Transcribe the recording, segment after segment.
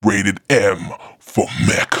Rated M for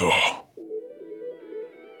Mecca.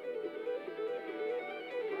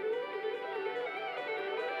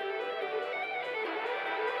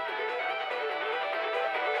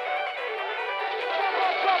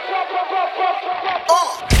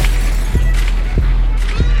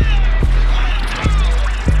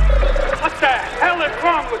 What the hell is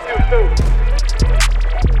wrong with you two?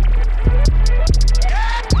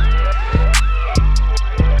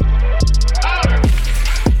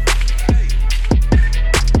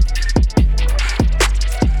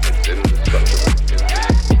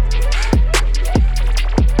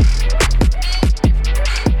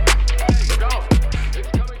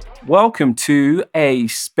 Welcome to a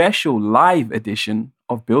special live edition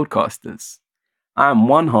of Buildcasters. I'm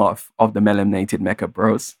one half of the Melanated Mecca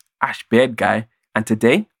Bros, Ash Beard Guy, and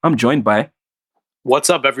today I'm joined by... What's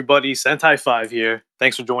up, everybody? Sentai5 here.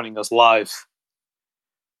 Thanks for joining us live.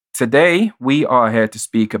 Today we are here to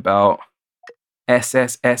speak about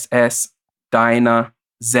SSSS Dyna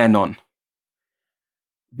Zenon,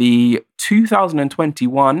 the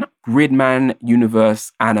 2021 Gridman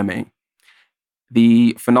Universe anime.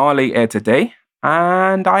 The finale aired today,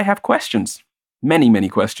 and I have questions. Many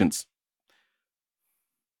questions.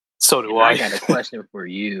 So do I got a question for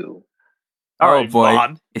you. All Oh right, boy,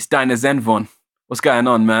 Vaughn. it's Dyna Zenvon. What's going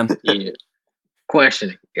on, man? Yeah.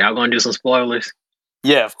 Question. Y'all gonna do some spoilers?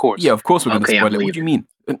 Yeah, of course. Yeah, of course we're going to Okay, spoil I'm it. What do you mean?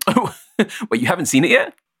 Wait, you haven't seen it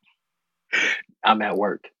yet? I'm at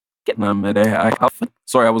work. Get them there.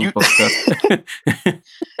 Sorry, I wasn't supposed to.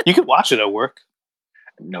 You can watch it at work.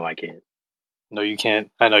 No, I can't. No, you can't.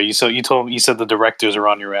 I know you. So you said the directors are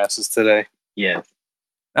on your asses today. Yeah.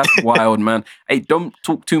 That's wild, man. Hey, don't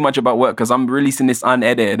talk too much about work because I'm releasing this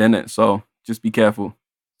unedited, innit? So just be careful.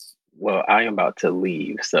 Well, I am about to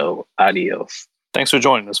leave, so adios. Thanks for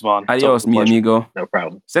joining us, Vaughn. It's Adios, always a mi pleasure. amigo. No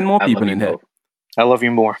problem. Send more I people love you in here. both. I love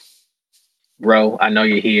you more. Ro, I know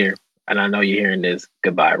you're here, and I know you're hearing this.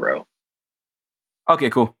 Goodbye, Ro. Okay,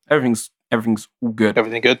 cool. Everything's all good.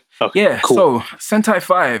 Everything good? Okay, Yeah, cool. so Sentai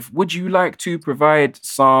 5, would you like to provide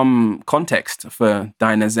some context for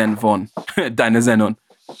Dyna Zenvon? Dyna Zenon.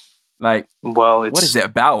 Like, Well, what is it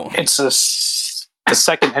about? It's the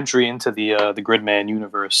second entry into the Gridman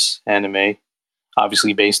universe anime,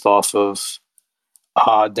 obviously based off of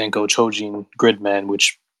Denko Chojin Gridman,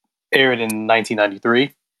 which aired in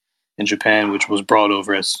 1993 in Japan, which was brought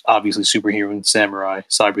over as obviously Superhero and Samurai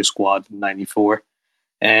Cyber Squad in 94.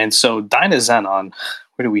 And so Dyna Zenon,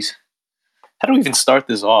 how do we even start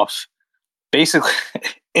this off? Basically,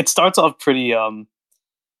 it starts off pretty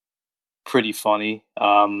funny.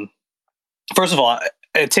 First of all,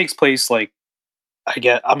 it takes place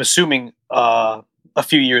I'm assuming a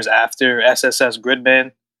few years after SSS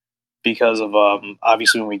Gridman, because of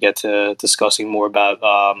obviously when we get to discussing more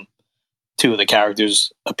about two of the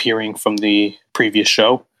characters appearing from the previous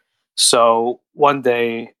show. So one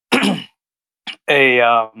day, a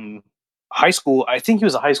high school, I think he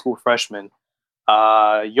was a high school freshman,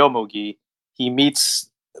 Yomogi, he meets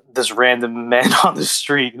this random man on the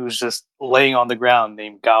street who's just laying on the ground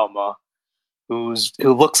named Gaoma, who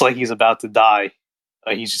looks like he's about to die.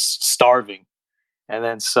 He's just starving. And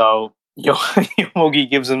then so Yomogi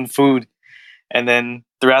gives him food. And then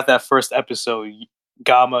throughout that first episode,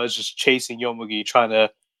 Gaoma is just chasing Yomogi, trying to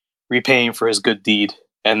repay him for his good deed.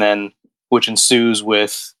 And then, which ensues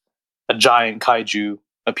with a giant kaiju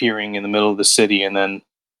appearing in the middle of the city. And then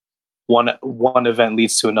one event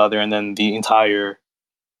leads to another. And then the entire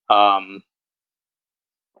Dyna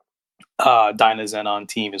Zenon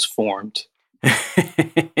team is formed.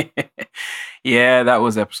 Yeah, that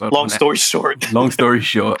was episode Long one. story short. Long story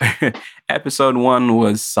short, episode 1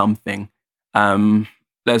 was something.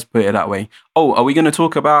 Let's put it that way. Oh, are we going to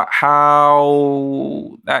talk about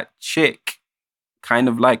how that chick kind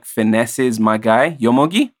of like finesses my guy,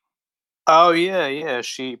 Yomogi? Oh, yeah.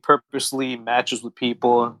 She purposely matches with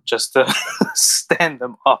people just to stand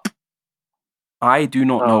them up. I do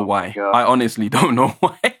not know Oh, why. my God. I honestly don't know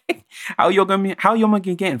why. How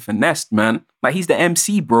Yomogi getting finessed, man? Like, he's the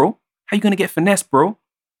MC, bro. How you going to get finessed, bro?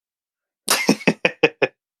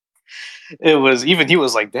 He was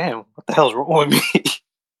like, damn, what the hell's wrong with me?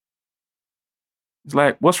 It's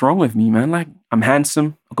like, what's wrong with me, man? Like, I'm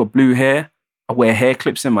handsome. I've got blue hair. I wear hair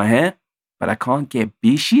clips in my hair, but I can't get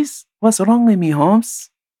bitches? What's wrong with me, Holmes?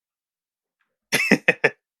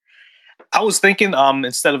 I was thinking,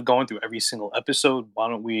 instead of going through every single episode, why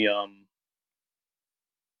don't we, I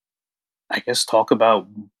guess, talk about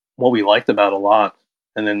what we liked about a lot,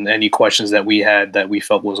 and then any questions that we had that we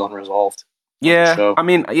felt was unresolved. Yeah, So- I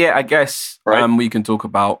mean, yeah, I guess Right. we can talk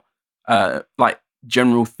about like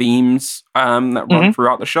general themes that run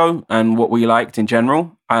throughout the show and what we liked in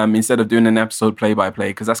general, instead of doing an episode play by play,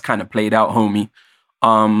 because that's kind of played out, homie.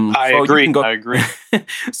 I agree.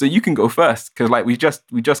 So you can go first, because like we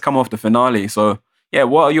just come off the finale. So yeah,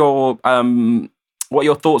 what are your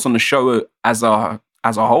thoughts on the show as a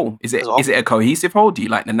whole? Is it a cohesive whole? Do you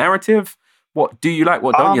like the narrative? What do you like?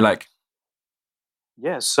 What don't you like?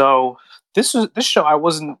 Yeah, so this show, I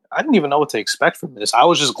didn't even know what to expect from this. I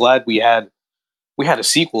was just glad we had a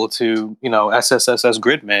sequel to, SSSS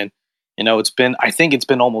Gridman. I think it's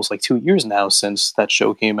been almost like 2 years now since that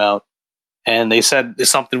show came out. And they said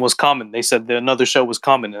something was coming. They said that another show was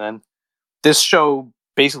coming. And then this show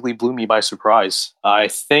basically blew me by surprise. I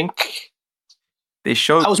think this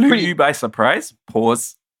show blew you by surprise?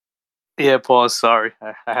 Pause. Yeah, pause. Sorry.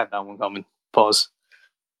 I had that one coming. Pause.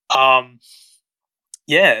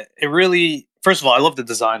 Yeah, it really... First of all, I love the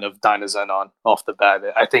design of Dynazenon off the bat.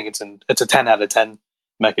 I think it's a 10 out of 10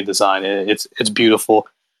 mecha design. It's beautiful.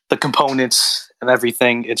 The components and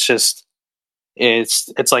everything, it's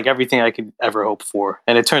like everything I could ever hope for.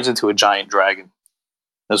 And it turns into a giant dragon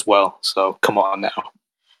as well. So come on now.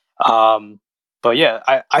 But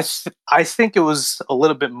yeah, I think it was a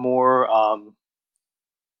little bit more,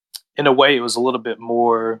 in a way, it was a little bit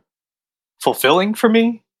more fulfilling for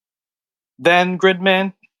me than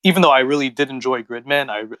Gridman. Even though I really did enjoy Gridman,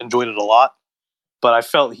 I enjoyed it a lot. But I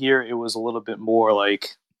felt here it was a little bit more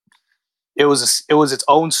like it was its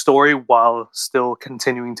own story while still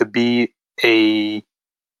continuing to be a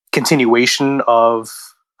continuation of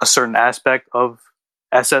a certain aspect of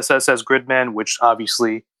SSSS Gridman, which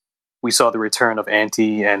obviously we saw the return of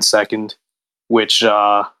Anti and Second, which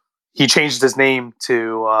he changed his name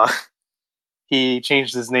to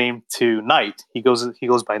Knight. He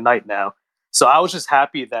goes by Knight now. So I was just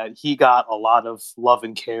happy that he got a lot of love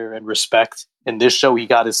and care and respect in this show. He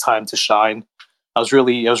got his time to shine. I was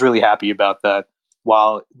really happy about that,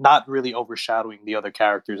 while not really overshadowing the other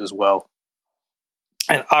characters as well.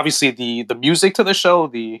 And obviously the music to the show,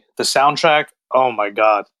 the soundtrack, oh my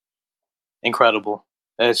god, incredible!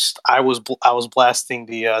 I was blasting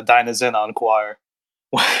the Dynazenon choir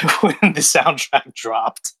when the soundtrack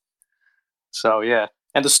dropped. So yeah,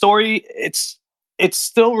 and the story, it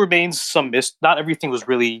still remains some not everything was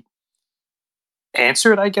really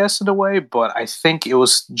answered, I guess, in a way, but I think it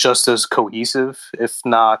was just as cohesive, if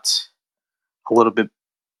not a little bit,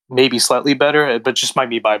 maybe slightly better, but just might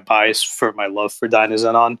be by bias for my love for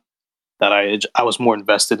Dynazenon, that I was more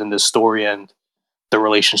invested in this story and the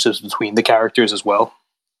relationships between the characters as well.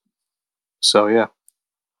 So yeah.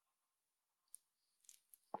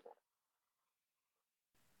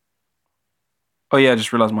 Oh yeah, I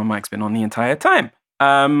just realized my mic's been on the entire time.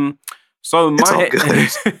 So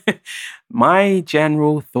my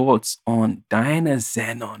general thoughts on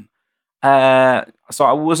Dynazenon. So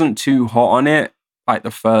I wasn't too hot on it like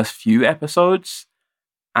the first few episodes,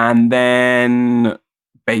 and then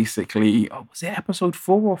basically, was it episode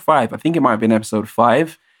 4 or 5? I think it might have been episode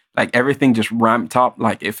 5. Like everything just ramped up.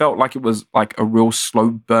 Like it felt like it was like a real slow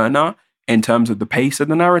burner in terms of the pace of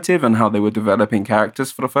the narrative and how they were developing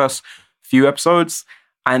characters for the first few episodes.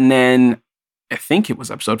 And then I think it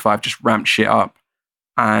was episode 5 just ramped shit up.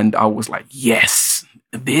 And I was like, yes,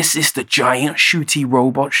 this is the giant shooty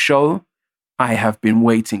robot show I have been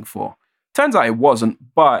waiting for. Turns out it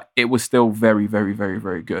wasn't, but it was still very, very, very,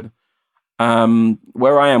 very good.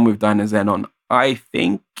 Where I am with Dynazenon, I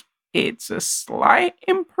think it's a slight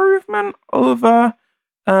improvement over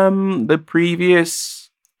the previous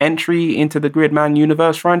entry into the Gridman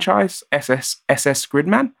universe franchise, SS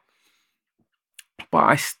Gridman. But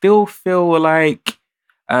I still feel like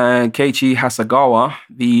Keiichi Hasegawa,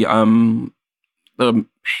 the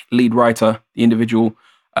lead writer, the individual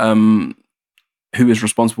who is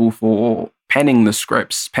responsible for penning the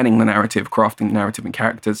scripts, penning the narrative, crafting the narrative and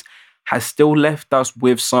characters, has still left us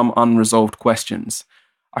with some unresolved questions.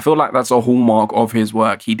 I feel like that's a hallmark of his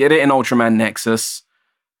work. He did it in Ultraman Nexus,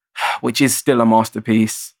 which is still a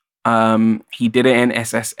masterpiece. He did it in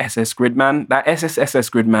SSSS Gridman. That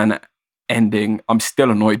SSSS Gridman ending, I'm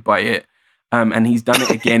still annoyed by it. And he's done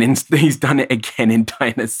it again in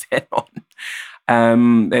Dynazenon.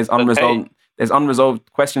 There's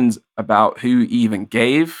unresolved questions about who even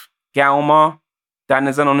gave Galma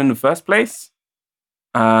Dynazenon in the first place.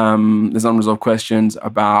 There's unresolved questions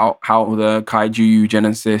about how the kaiju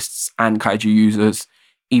eugenicists and kaiju users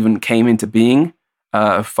even came into being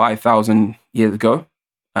 5,000 years ago,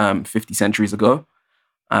 50 centuries ago.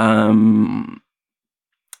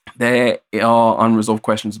 There are unresolved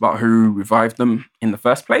questions about who revived them in the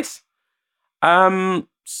first place.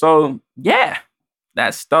 So yeah,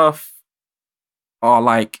 that stuff are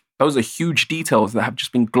like those are huge details that have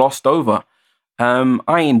just been glossed over.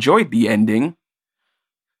 I enjoyed the ending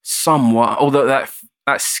somewhat, although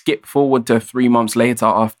that skip forward to 3 months later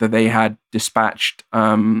after they had dispatched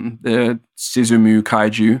the Suzumu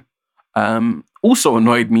kaiju also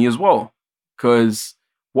annoyed me as well, because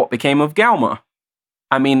what became of Galma?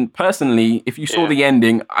 I mean, personally, if you saw the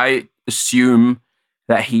ending, I assume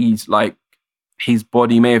that his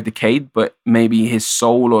body may have decayed, but maybe his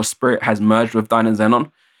soul or spirit has merged with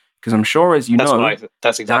Dynazenon. Because I'm sure, as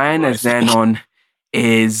that's exactly Dynazenon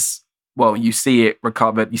is, well, you see it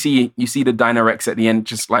recovered. You see the Dynarex at the end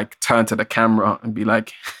just like turn to the camera and be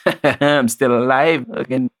like, I'm still alive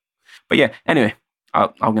again. But yeah, anyway,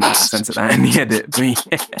 I'm going to censor that in the edit.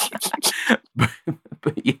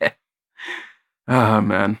 But yeah. Oh,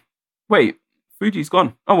 man. Wait, Fuji's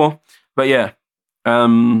gone. Oh, well. But yeah.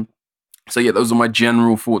 So yeah, those are my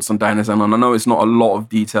general thoughts on Dynazenon. I know it's not a lot of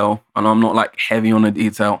detail, and I'm not like heavy on the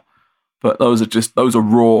detail, but those are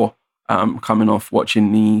raw coming off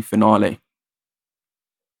watching the finale.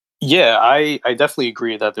 Yeah, I definitely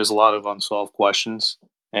agree that there's a lot of unsolved questions,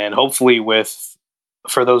 and hopefully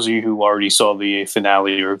for those of you who already saw the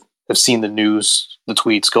finale or have seen the news, the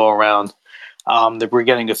tweets go around, that we're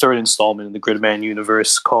getting a third installment in the Gridman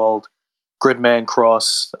universe called Gridman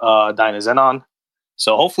Cross Dynazenon.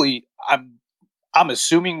 So hopefully, I'm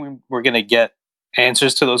assuming we're going to get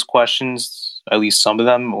answers to those questions, at least some of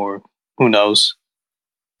them, or who knows.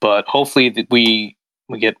 But hopefully that we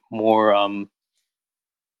get more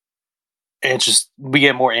answers. We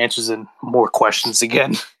get more answers and more questions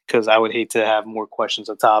again, because I would hate to have more questions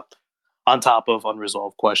on top of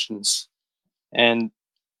unresolved questions. And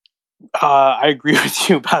I agree with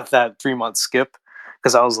you about that 3-month skip,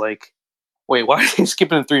 because I was like, wait, why are they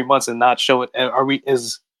skipping 3 months and not show it?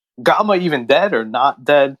 Is Gamma even dead or not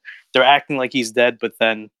dead? They're acting like he's dead, but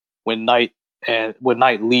then when Knight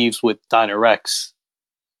leaves with Dynarex,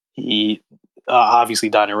 he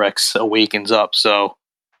obviously Dynarex awakens up. So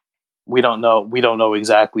we don't know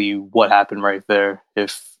exactly what happened right there,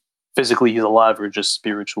 if physically he's alive or just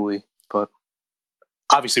spiritually. But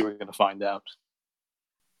obviously we're going to find out.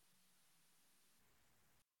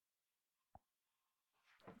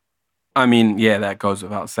 I mean, yeah, that goes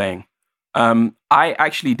without saying. I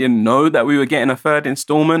actually didn't know that we were getting a third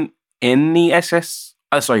installment in the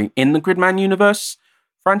in the Gridman universe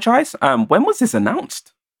franchise. When was this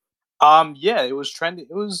announced? Yeah, it was trending.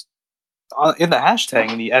 It was in the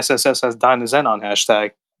hashtag, in the SSS has Dynazenon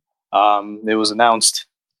hashtag. It was announced,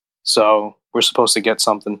 so we're supposed to get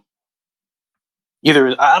something.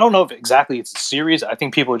 Either I don't know if exactly it's a series. I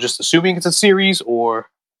think people are just assuming it's a series, or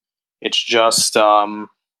it's just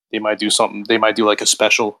they might do something. They might do like a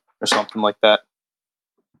special or something like that.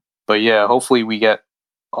 But yeah, hopefully we get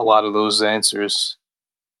a lot of those answers.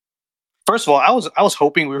 First of all, I was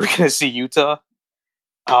hoping we were going to see Yuta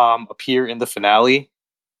appear in the finale,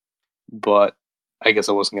 but I guess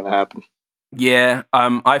it wasn't going to happen. Yeah,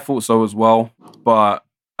 I thought so as well, but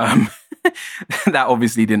that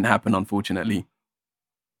obviously didn't happen, unfortunately.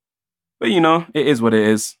 But it is what it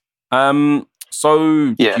is. So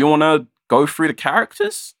do you want to go through the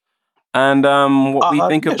characters and what we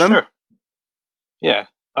think of them? Sure. Yeah.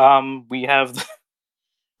 We have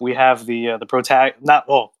the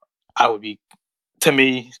protagonist.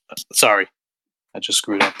 Sorry, I just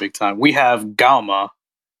screwed up big time. We have Galma,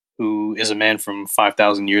 who is a man from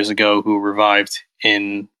 5,000 years ago who revived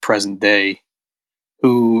in present day,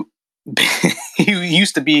 who he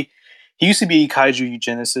used to be a kaiju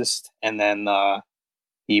eugenicist, and then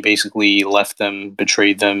he basically left them,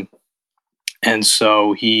 betrayed them, and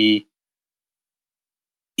so he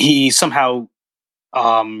somehow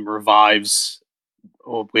revives,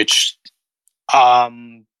 which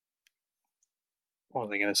what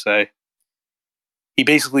was I gonna say? He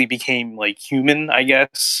basically became like human, I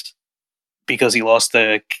guess, because he lost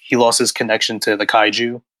his connection to the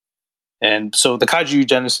kaiju, and so the kaiju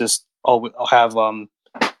eugenicists all have are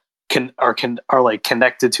like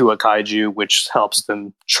connected to a kaiju, which helps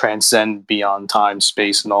them transcend beyond time,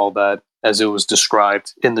 space, and all that, as it was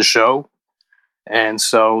described in the show. And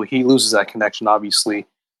so he loses that connection, obviously,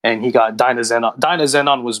 and he got Dynazenon.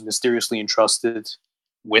 Dynazenon was mysteriously entrusted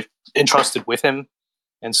with him,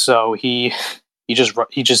 and so he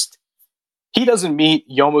doesn't meet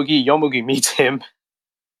Yomugi. Yomugi meets him.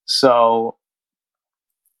 So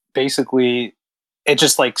basically, it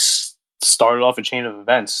just like started off a chain of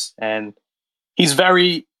events, and he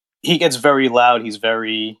gets very loud. He's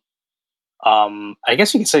very, I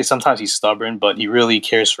guess you could say sometimes he's stubborn, but he really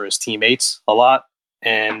cares for his teammates a lot.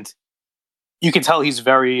 And you can tell he's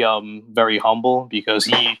very, very humble, because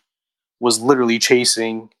he was literally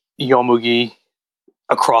chasing Yomugi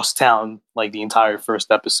across town like the entire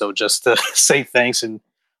first episode just to say thanks and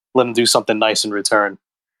let him do something nice in return.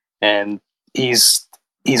 And he's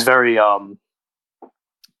very I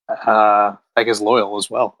guess loyal as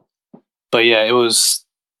well. But yeah,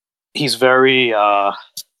 he's very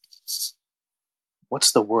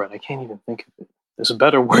what's the word? I can't even think of it. There's a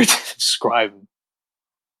better word to describe him.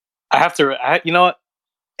 You know what?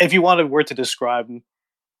 If you want a word to describe him,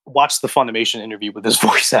 watch the Funimation interview with his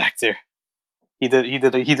voice actor. He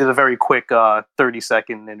did a very quick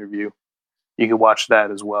 30-second interview. You can watch that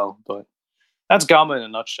as well. But that's Gama in a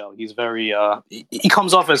nutshell. He's very he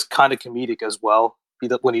comes off as kind of comedic as well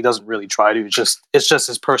when he doesn't really try to. It's just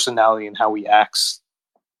his personality and how he acts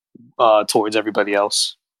towards everybody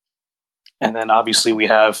else. And then obviously we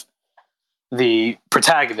have the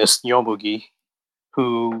protagonist Yomugi,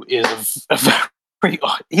 who is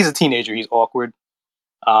he's a teenager. He's awkward.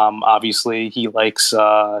 Obviously he likes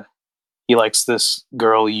this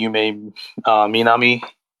girl Yume Minami,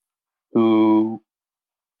 who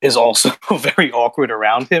is also very awkward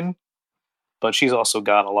around him, but she's also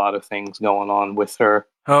got a lot of things going on with her.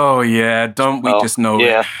 Oh yeah, don't we just know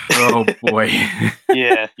yeah. it? Oh boy.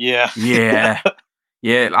 yeah.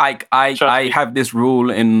 Yeah, like I have this rule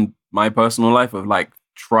in my personal life of like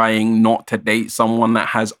trying not to date someone that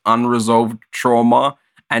has unresolved trauma,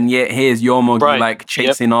 and yet here's Yomugi like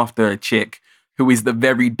chasing after a chick who is the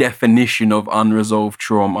very definition of unresolved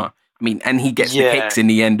trauma. I mean, and he gets the kicks in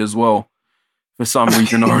the end as well, for some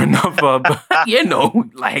reason or another. But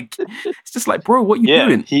like it's just like, bro, what you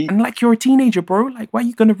doing? And like, you're a teenager, bro. Like, why are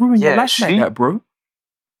you gonna ruin your life like that, bro?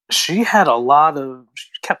 She kept a lot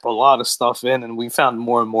of stuff in, and we found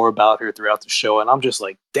more and more about her throughout the show. And I'm just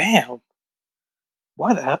like, damn,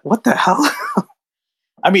 what the hell?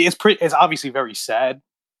 I mean, it's obviously very sad,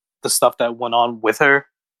 the stuff that went on with her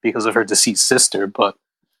because of her deceased sister. But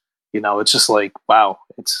it's just like, wow,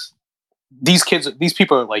 these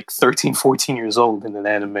people are like 13, 14 years old in an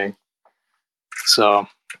anime. So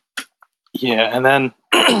yeah, and then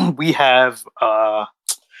we have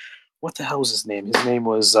what the hell was his name? His name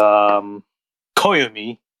was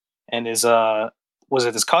Koyomi, and was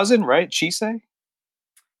it his cousin, right? Chise?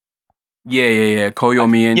 Yeah.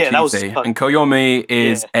 Koyomi and Chise. And Koyomi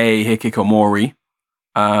is a hikikomori.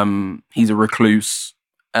 He's a recluse,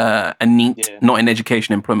 a NEET, not in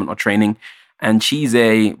education, employment, or training. And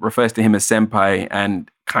Chise refers to him as senpai and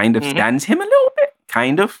kind of stands him a little bit,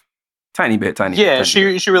 kind of. Tiny bit. Yeah,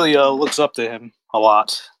 she really looks up to him a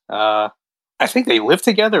lot. I think they live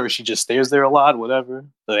together, or she just stays there a lot, whatever.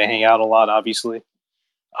 They hang out a lot, obviously.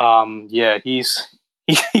 Yeah, he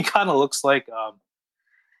kind of looks like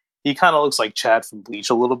Chad from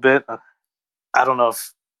Bleach a little bit. I don't know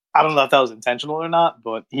if that was intentional or not,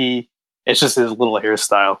 but it's just his little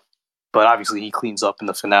hairstyle. But obviously he cleans up in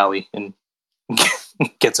the finale and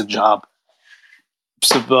gets a job.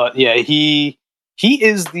 So, but yeah, he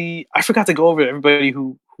is I forgot to go over everybody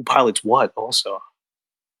who pilots what also.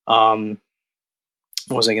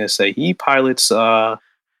 What was I going to say? He pilots, was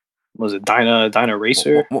it Dyna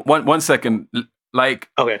Racer? One second. Like,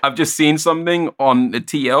 okay. I've just seen something on the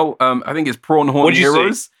TL. I think it's Prawnhorn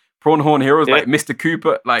Heroes. Prawnhorn Heroes, like Mr.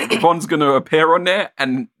 Cooper, like Von's going to appear on there.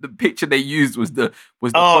 And the picture they used was the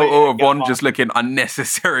photo of Von just looking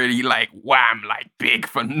unnecessarily like wham, like big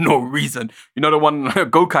for no reason. You know the one,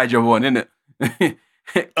 Gokaiger one, isn't it?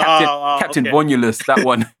 Captain Vonulus, that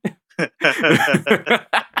one.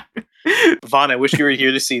 Vaughn, I wish you were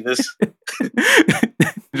here to see this.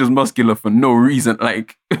 Just muscular for no reason,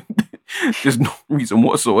 like there's no reason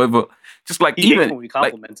whatsoever. Just like even we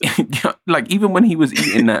like even when he was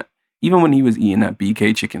eating that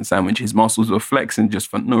BK chicken sandwich, his muscles were flexing just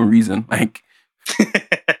for no reason. Like,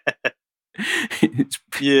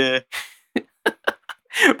 yeah.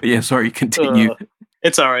 But yeah, sorry, continue.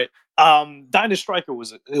 It's all right. Dyna Striker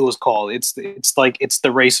was called. It's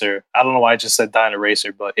the racer. I don't know why I just said Dyna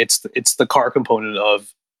Racer, but it's the car component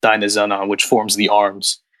of Dyna Zenon, which forms the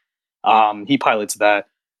arms. He pilots that.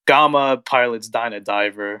 Gama pilots Dyna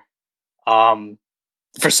Diver.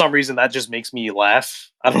 For some reason that just makes me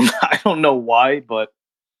laugh. I don't know why, but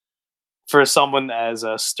for someone as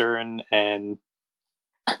stern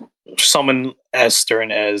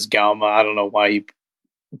as Gama, I don't know why he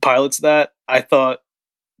pilots that. I thought,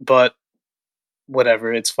 but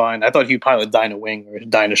whatever, it's fine. I thought he'd pilot Dyna Wing or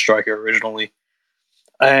Dyna Striker originally.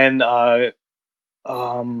 And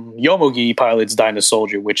Yomugi pilots Dyna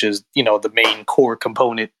Soldier, which is, the main core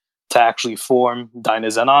component to actually form Dyna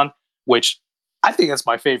Zenon, which I think that's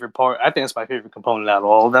my favorite part. I think that's my favorite component out of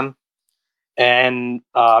all of them. And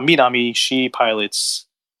Minami, she pilots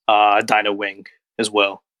Dyna Wing as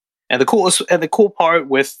well. And the cool part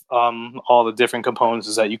with all the different components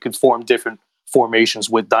is that you can form different formations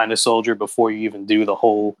with Dyna-Soldier before you even do the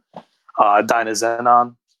whole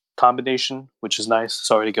Dyna-Xenon combination, which is nice.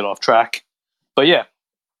 Sorry to get off track, but yeah.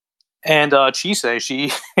 And Chise,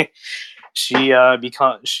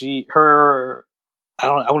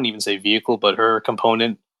 I wouldn't even say vehicle, but her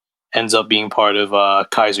component ends up being part of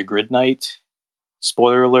Kaiser Grid Knight.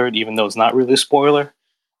 Spoiler alert, even though it's not really a spoiler.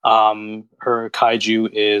 Her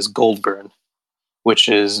kaiju is Goldburn, which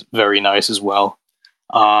is very nice as well.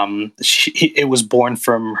 It was born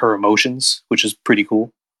from her emotions, which is pretty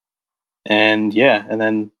cool. And yeah, and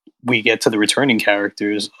then we get to the returning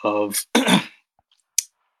characters of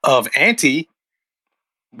Anti.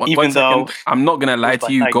 Even though I'm not gonna lie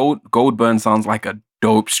to you, Goldburn sounds like a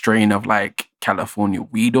dope strain of like California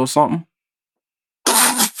weed or something.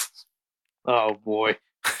 Oh boy.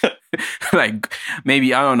 Like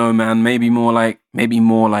maybe, I don't know, man. Maybe more like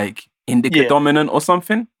indica dominant or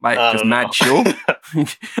something. Like just mad chill.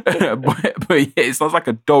 but yeah, it sounds like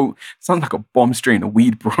a bomb strain of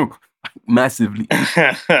weed, bro. Like, massively.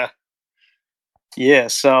 Yeah,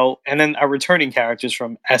 so and then our returning characters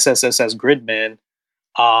from SSSS Gridman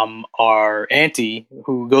are Anti,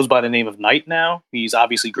 who goes by the name of Knight now. He's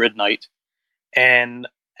obviously Grid Knight. And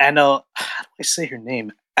Anna, how do I say her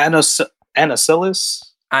name? Anacillus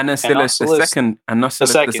the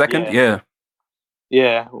second, yeah.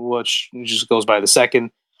 Yeah, which just goes by the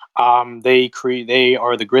second. They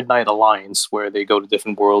are the Grid Knight Alliance, where they go to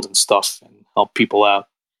different worlds and stuff and help people out.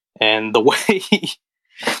 And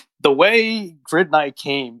the way Grid Knight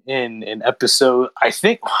came in episode, I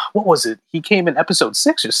think, what was it? He came in episode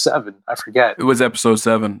 6 or 7. I forget. It was episode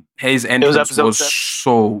 7. His entrance was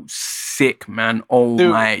so sick, man. Oh,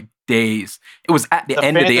 dude, my days. It was at the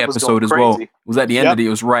end of the episode as well. It was at the end of it. It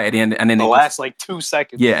was right at the end. And then the last like 2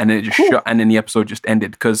 seconds. Yeah, and then it just shut. And then the episode just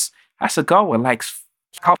ended. Because Hasegawa likes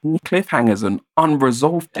cliffhangers and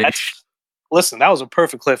unresolved ish. Listen, that was a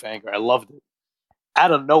perfect cliffhanger. I loved it.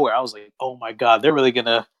 Out of nowhere, I was like, oh my God, they're really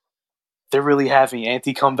having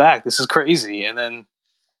Anti come back. This is crazy. And then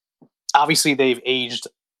obviously they've aged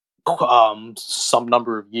some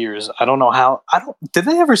number of years. I don't know how. Did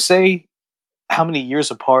they ever say how many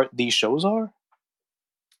years apart these shows are?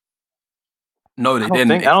 No, they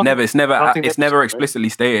didn't. It's never explicitly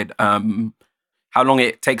stated how long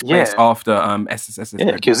it takes place after SSS.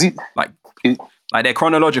 Yeah, because like their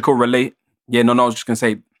chronological relate. Yeah, no, I was just gonna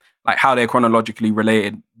say like how they're chronologically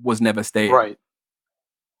related was never stated. Right.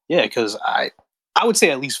 Yeah, because I would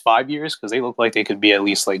say at least 5 years, because they look like they could be at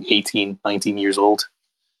least like 18, 19 years old.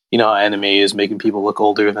 You know how anime is making people look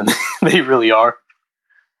older than they really are.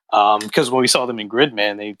 Because when we saw them in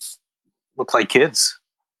Gridman, they look like kids.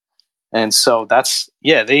 And so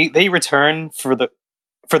they return for the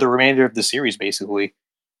remainder of the series, basically,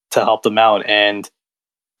 to help them out. And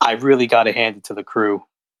I really got to hand it to the crew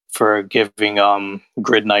for giving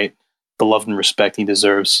Grid Knight the love and respect he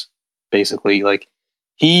deserves. Basically, like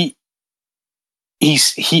he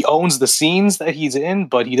owns the scenes that he's in,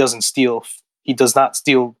 but he does not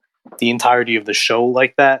steal the entirety of the show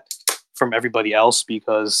like that from everybody else,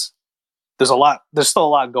 because there's still a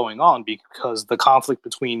lot going on, because the conflict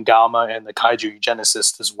between Galma and the Kaiju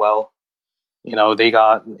Eugenicist as well. You know, they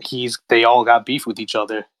all got beef with each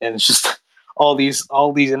other, and it's just all these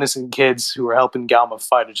innocent kids who are helping Galma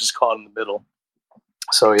fight are just caught in the middle.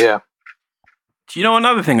 So yeah. Do you know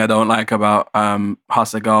another thing I don't like about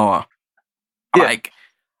Hasegawa? Yeah.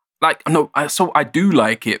 So I do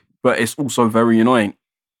like it, but it's also very annoying.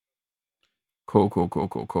 Cool.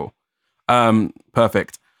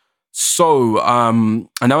 Perfect. So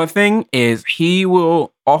another thing is he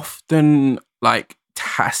will often like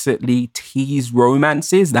tacitly tease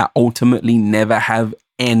romances that ultimately never have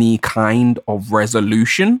any kind of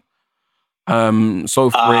resolution. So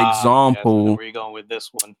for example, where you going with this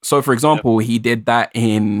one? So for example, he did that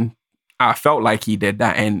I felt like he did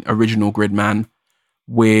that in original Gridman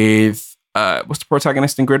with what's the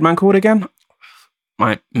protagonist in Gridman called again?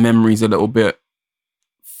 My memory's a little bit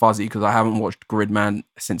fuzzy because I haven't watched Gridman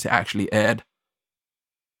since it actually aired.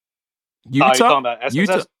 Yuta? You're talking about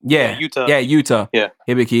SSS? Yeah, Yuta. Yeah, Yuta. Yeah.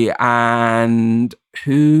 Hibiki. And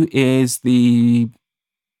who is the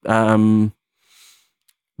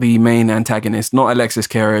main antagonist? Not Alexis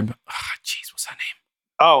Carib. Jeez, what's her name?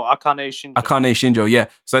 Oh, Akane Shinjo. Akane Shinjo, yeah.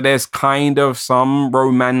 So there's kind of some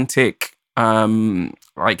romantic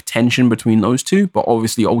like tension between those two, but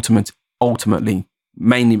obviously ultimately,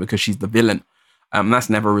 mainly because she's the villain. That's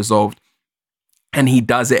never resolved. And he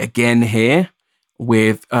does it again here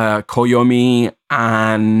with Koyomi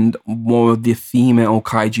and one of the female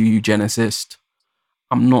kaiju eugenicist.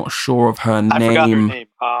 I'm not sure of her name. I forgot her name.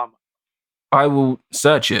 I will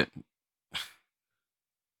search it.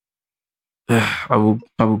 I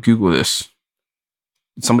will Google this.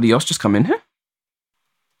 Did somebody else just come in here?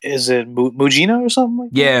 Is it Mujina or something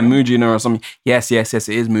like that? Yeah, Mujina or something. Yes, it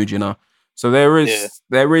is Mujina. So there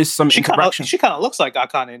is some interaction. She kind of looks like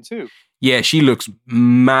Akane too. Yeah, she looks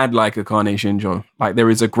mad like Akane Shinjo. Like there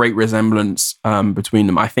is a great resemblance between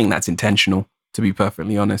them. I think that's intentional, to be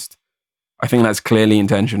perfectly honest. I think that's clearly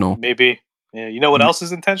intentional. Maybe. Yeah. You know what else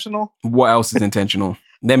is intentional? What else is intentional?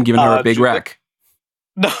 Them giving her a big rack.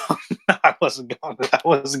 No, I wasn't going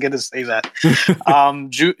to say that.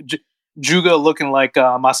 Juga looking like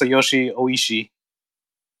Masayoshi Oishi,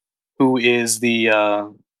 who is the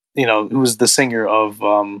who's the singer of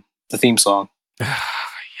the theme song. Yeah.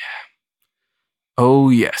 Oh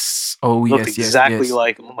yes. Looked exactly yes.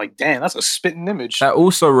 like him. I'm like, damn, that's a spitting image. That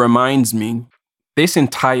also reminds me, this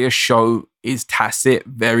entire show is tacit,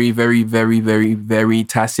 very, very, very, very, very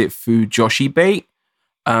tacit Fujoshi bait.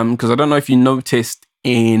 Because I don't know if you noticed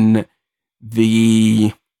in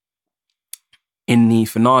the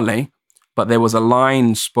finale, but there was a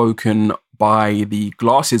line spoken by the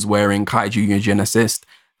glasses-wearing kaiju eugenicist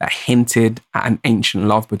that hinted at an ancient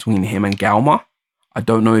love between him and Galma. I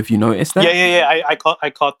don't know if you noticed that. Yeah. I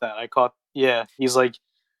caught that. Yeah. He's like,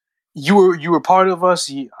 you were part of us.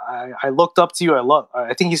 I looked up to you.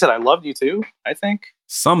 I think he said I loved you too. I think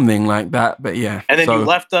something like that. But yeah. And then you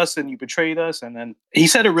left us and you betrayed us. And then he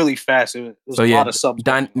said it really fast. It was a lot of subs.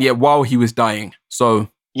 While he was dying. So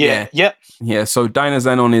yeah. So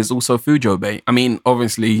Dynazenon is also Fujo bait. I mean,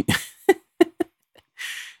 obviously,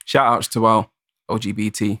 shout outs to our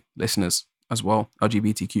LGBT listeners as well,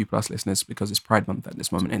 LGBTQ plus listeners, because it's Pride Month at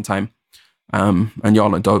this moment in time. And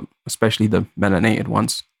y'all are dope, especially the melanated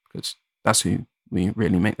ones, because that's who we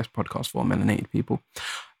really make this podcast for, melanated people.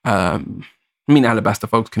 I mean, Alabaster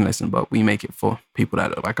folks can listen, but we make it for people that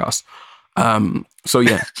look like us. So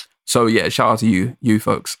yeah, shout out to you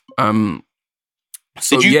folks. I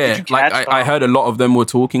heard a lot of them were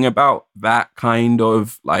talking about that kind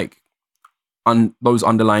of like those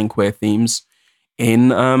underlying queer themes in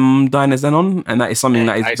Dynazenon, and that is something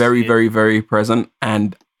that is very, very, very present,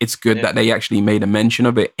 and it's good that they actually made a mention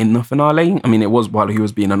of it in the finale. I mean, it was while he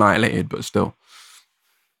was being annihilated, but still.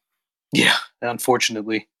 Yeah,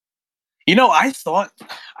 unfortunately. You know, I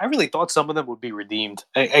really thought some of them would be redeemed.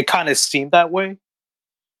 It kind of seemed that way,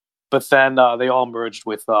 but then they all merged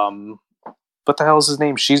with what the hell is his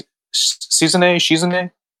name? Shizune?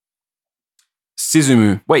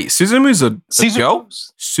 Suzumu. Wait, Suzumu's a girl?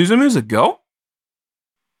 Suzumu's a girl?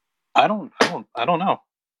 I don't know.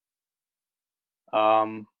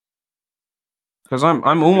 Because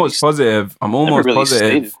I'm almost positive. I'm almost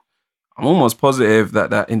positive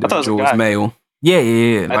that individual is male.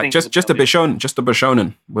 Yeah. Like just a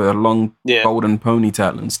Bishonen with a long golden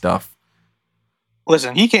ponytail and stuff.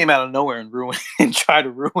 Listen, he came out of nowhere and tried to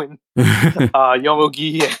ruin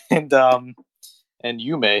Yomogi and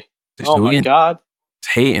Yume. Oh my god. It's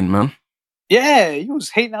hating, man. Yeah, he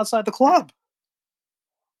was hating outside the club.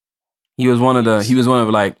 He was one of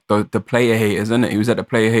like the player haters, isn't it? He was at the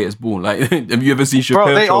player haters ball. Like, have you ever seen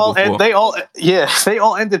Chappelle? Bro, they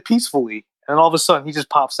all ended peacefully, and all of a sudden he just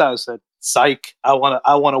pops out and said, "Psych, I want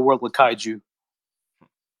a world with kaiju."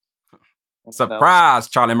 Surprise,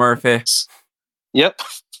 Charlie Murphy. Yep.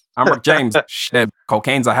 I'm Rick James. Shit,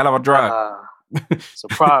 cocaine's a hell of a drug.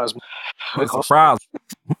 Surprise. Surprise.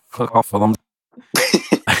 Click off for them.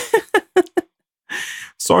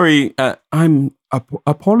 Sorry,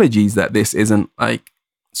 apologies that this isn't like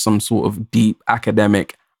some sort of deep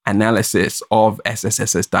academic analysis of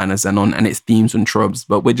SSSS Dynazenon and its themes and tropes,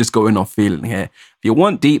 but we're just going off feeling here. If you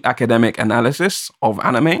want deep academic analysis of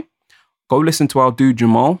anime, go listen to our dude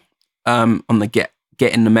Jamal on the Get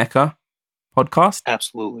in the Mecha podcast.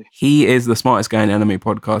 Absolutely. He is the smartest guy in anime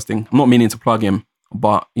podcasting. I'm not meaning to plug him,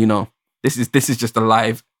 but you know, this is just a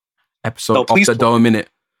live episode of the Dome Minute.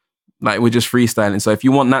 Like, we're just freestyling. So if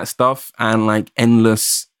you want that stuff and like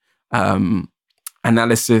endless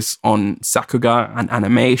analysis on Sakuga and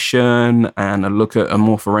animation and a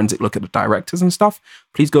more forensic look at the directors and stuff,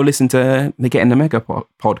 please go listen to the Get in the Mecha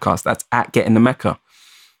podcast. That's at Get in the Mecha.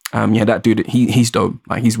 That dude, he's dope.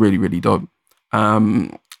 Like, he's really, really dope.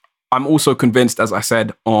 I'm also convinced, as I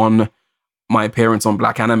said on my appearance on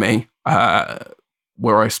Black Anime,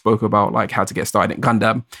 where I spoke about like how to get started in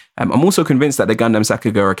Gundam. I'm also convinced that the Gundam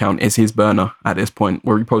Sakuga account is his burner at this point,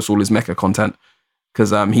 where he posts all his mecha content, because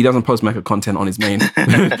he doesn't post mecha content on his main,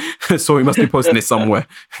 so he must be posting it somewhere,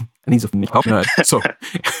 and he's a nerd, so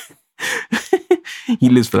he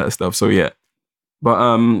lives for that stuff. So yeah,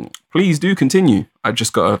 but please do continue. I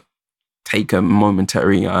just gotta take a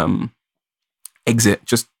momentary exit.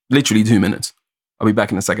 Just literally 2 minutes. I'll be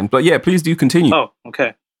back in a second. But yeah, please do continue. Oh,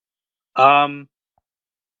 okay. I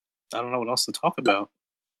don't know what else to talk about.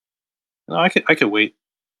 No, I could wait.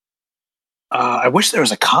 I wish there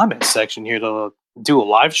was a comment section here to do a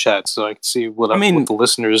live chat so I could see what what the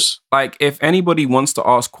listeners. Like, if anybody wants to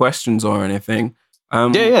ask questions or anything,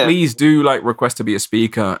 yeah. please do like request to be a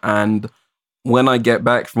speaker. And when I get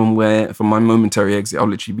back from my momentary exit, I'll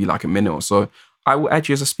literally be like a minute or so. I will add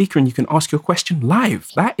you as a speaker, and you can ask your question live.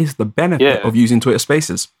 That is the benefit of using Twitter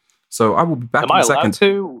Spaces. So I will be back in a second.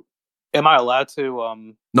 Am I allowed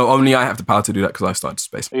to? No, only I have the power to do that because I started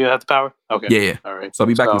Space. You have the power? Okay. Yeah. All right. So I'll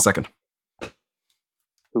be back in a second.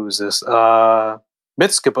 Who's this?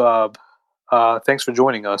 Mitskabab. Thanks for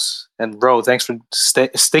joining us, and bro, thanks for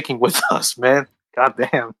sticking with us, man. God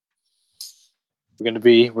damn.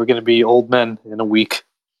 We're gonna be old men in a week.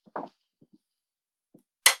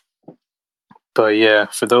 But yeah,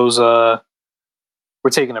 for those, we're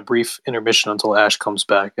taking a brief intermission until Ash comes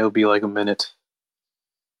back. It'll be like a minute.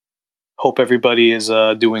 Hope everybody is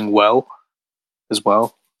doing well as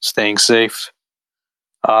well, staying safe.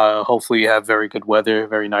 Hopefully you have very good weather,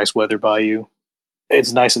 very nice weather by you.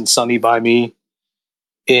 It's nice and sunny by me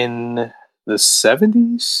in the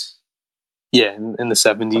 70s. Yeah, in the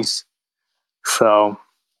 70s. So,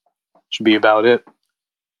 should be about it.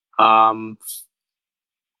 I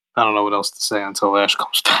don't know what else to say until Ash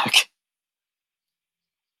comes back.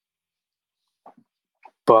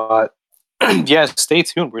 But yeah, stay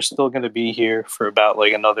tuned. We're still going to be here for about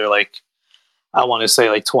like another I want to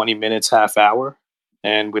say 20 minutes, half hour.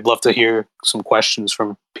 And we'd love to hear some questions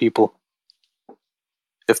from people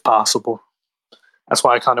if possible. That's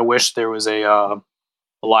why I kind of wish there was a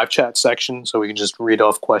live chat section so we can just read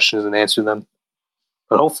off questions and answer them.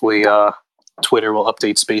 But hopefully Twitter will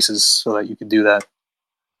update Spaces so that you can do that.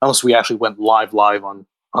 Unless we actually went live on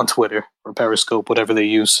Twitter or Periscope, whatever they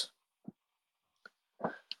use.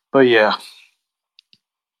 But yeah.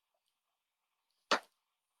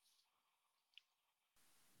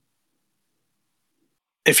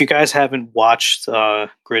 If you guys haven't watched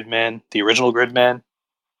Gridman, the original Gridman,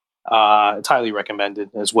 it's highly recommended,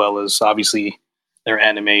 as well as obviously their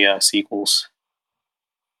anime sequels.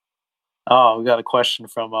 Oh, we got a question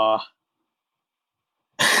from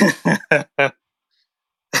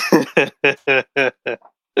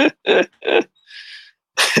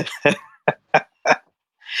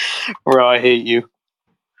Bro, I hate you.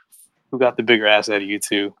 Who got the bigger ass out of you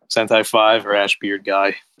two? Sentai 5 or Ashbeard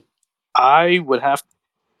guy? I would have...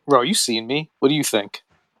 Bro, you seen me? What do you think?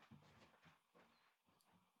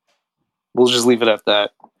 We'll just leave it at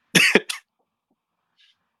that.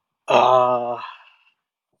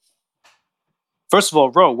 First of all,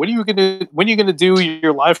 bro, when are you gonna do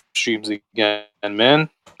your live streams again, man?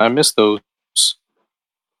 I miss those.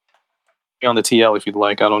 Be on the TL if you'd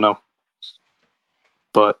like. I don't know.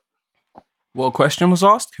 But what question was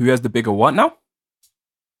asked? Who has the bigger what now?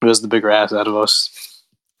 Who has the bigger ass out of us?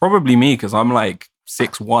 Probably me, because I'm like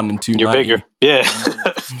 6'1" and 290. You're bigger. Yeah.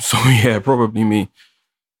 So yeah, probably me.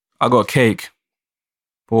 I got cake.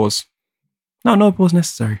 Pause. No pause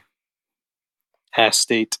necessary. Ass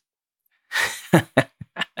state.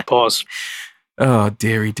 Pause. Oh,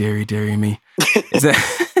 dearie me. Is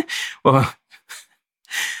that well?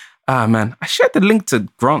 Man, I shared the link to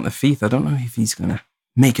Grant the Thief. I don't know if he's gonna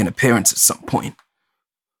make an appearance at some point.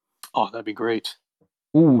 Oh, that'd be great.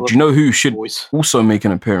 Ooh, do you know who should also make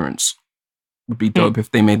an appearance? Would be dope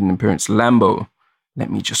if they made an appearance. Lambo.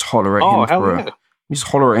 Let me just holler at him for a. Just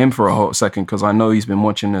holler at him for a hot second because I know he's been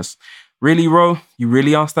watching this. Really, Ro? You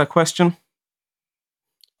really asked that question?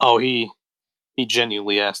 Oh, he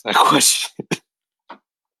genuinely asked that question.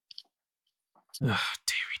 Dearie me.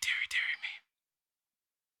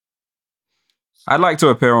 I'd like to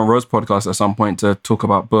appear on Ro's podcast at some point to talk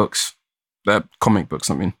about books. Comic books,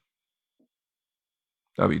 I mean.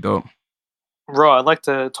 That'd be dope. Ro, I'd like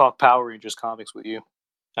to talk Power Rangers comics with you.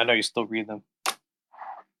 I know you still read them.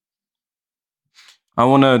 I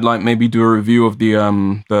want to maybe do a review of the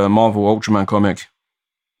Marvel Ultraman comic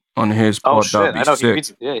on his pod. Oh shit! I know he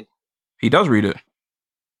reads it. Yeah, he does read it.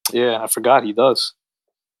 Yeah, I forgot he does.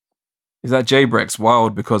 Is that J-Brex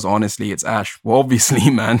wild? Because honestly, it's Ash. Well, obviously,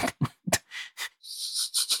 man.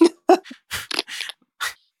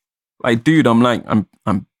 Dude, I'm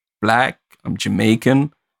black. I'm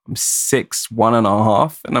Jamaican. I'm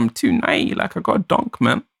 6'1.5", and I'm 290. I got a donk,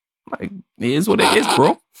 man. It is what it is,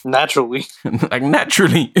 bro. Naturally.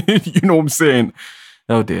 Naturally. You know what I'm saying?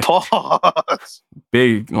 Oh, dear. Pause.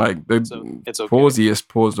 Big, it's okay. Pausiest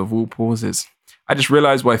pause of all pauses. I just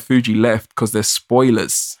realized why Fuji left, because there's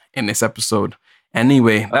spoilers in this episode.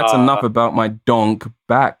 Anyway, that's enough about my donk.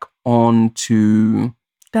 Back on to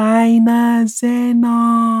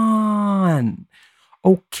Dynazenon.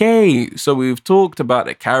 Okay, so we've talked about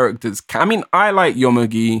the characters. I mean, I like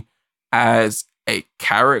Yomugi as a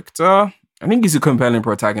character. I think he's a compelling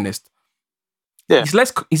protagonist. Yeah.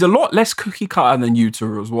 He's a lot less cookie cutter than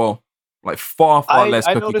Yuta as well. Like far less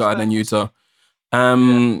cookie cutter than Yuta.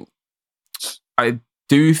 I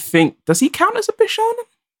do think, does he count as a Bishonen?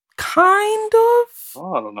 Kind of.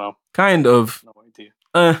 Oh, I don't know. Kind of. No idea.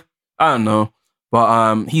 I don't know.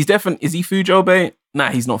 But he's definitely, is he Fujo bait? Nah,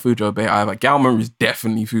 he's not Fujo bait either. Galma is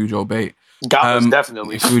definitely Fujo bait. Galma's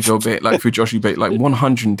definitely Fujo bait, like Fujoshi bait, like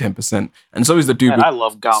 110%. And so is the dude. Man, I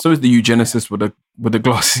love Galma. So is the eugenicist with the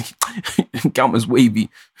glossy. Galma's wavy.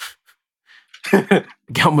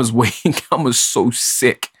 Galma's so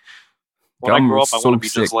sick. When I grow up, I want to be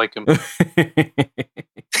just like him.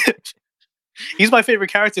 He's my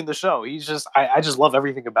favorite character in the show. He's just, I just love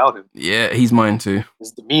everything about him. Yeah, he's mine too.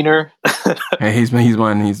 His demeanor. Hey, he's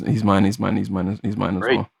mine. He's mine as well.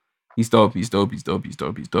 He's dope.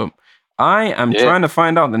 I am trying to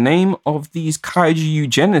find out the name of these kaiju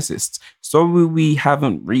eugenicists. So we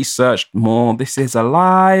haven't researched more. This is a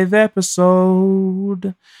live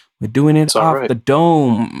episode. We're doing it off the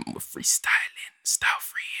dome. We're freestyling, style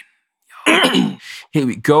freeing. Here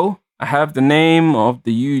we go. I have the name of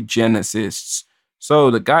the eugenicists. So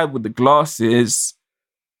the guy with the glasses,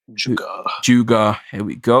 Juga. Here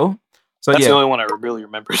we go. So that's the only one I really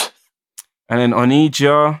remembered. And then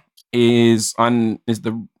Onija is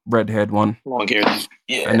the redhead one. Long hair.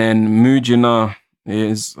 Yeah. And then Mujina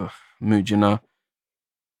is Mujina.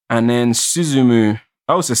 And then Suzumu.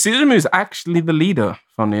 Oh, so Suzumu is actually the leader,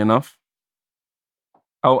 funnily enough.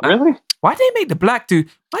 Oh, really? Why they make the black dude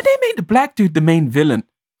the main villain?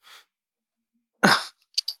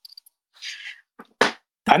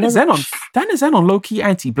 Dynazenon low-key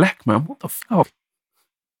anti-black, man. What the fuck?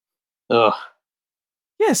 Ugh.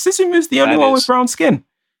 Yeah, Suzumu's the only one with brown skin.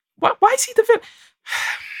 Why is he the villain?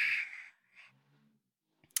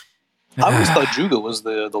 I always thought Juga was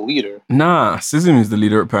the leader. Nah, Suzumu's the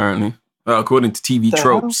leader apparently, according to TV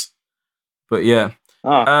tropes. But yeah.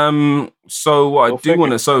 So what I do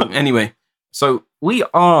want to. So anyway, so we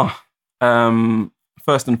are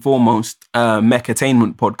first and foremost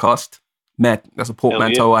Mechatainment podcast. Mech, that's a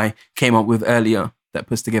portmanteau I came up with earlier that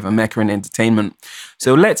puts together mecha and entertainment.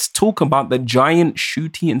 So let's talk about the giant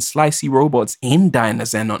shooty and slicey robots in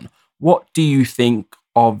Dynazenon. What do you think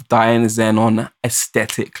of Dynazenon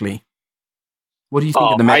aesthetically? What do you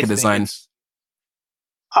think of the mecha design?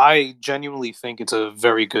 I genuinely think it's a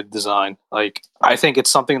very good design. Like, I think it's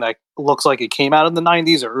something that looks like it came out in the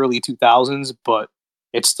 90s or early 2000s, but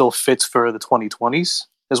it still fits for the 2020s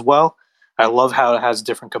as well. I love how it has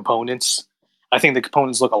different components. I think the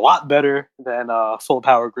components look a lot better than Full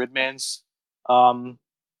Power Gridman's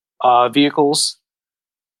vehicles.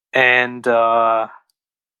 And I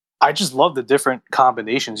just love the different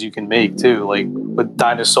combinations you can make, too. Like, with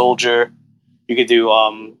Dyna Soldier, you could do...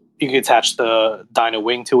 you can attach the Dyna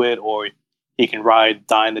Wing to it, or you can ride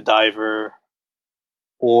Dyna Diver,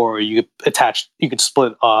 or you could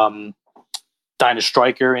split Dyna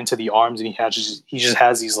Striker into the arms, and he just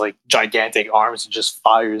has these like gigantic arms and just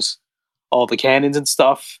fires all the cannons and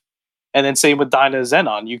stuff. And then same with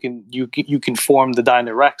Dynazenon, you can form the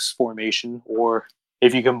Dyna Rex formation, or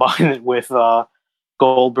if you combine it with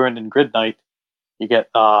Goldburn and Grid Knight, you get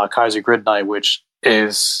Kaiser Grid Knight, which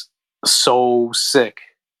is so sick.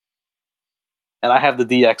 And I have the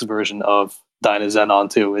DX version of Dynazenon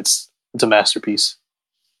too. It's a masterpiece.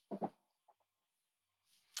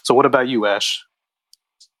 So what about you, Ash?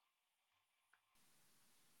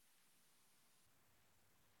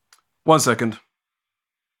 One second.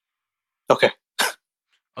 Okay.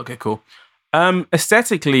 Okay, cool.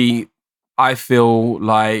 Aesthetically, I feel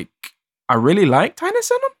like I really like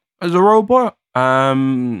Dynazenon as a robot.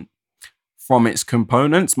 From its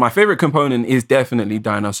components, my favorite component is definitely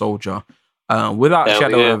Dyna Soldier. Without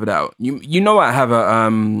shadow of a doubt. You know I have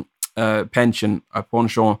a penchant, a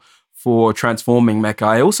penchant for transforming mecha.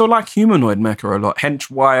 I also like humanoid mecha a lot.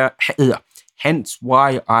 Hence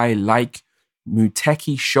why I like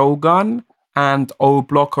Muteki Shogun and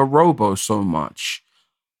O-Blocker Robo so much.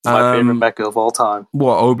 It's my favorite mecha of all time.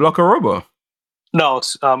 What, O-Blocker Robo? No,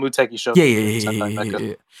 it's Muteki Shogun.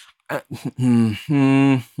 Yeah.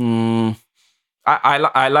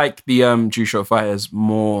 I like the Jusho fighters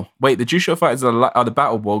more. Wait, the Jusho fighters are the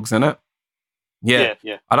battle wogs, isn't it? Yeah.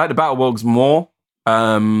 I like the battle wogs more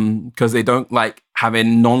because they don't like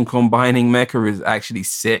having non-combining mecha is actually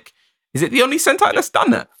sick. Is it the only Sentai that's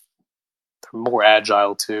done that? They're more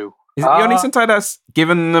agile too. Is it the only Sentai that's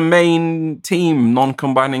given the main team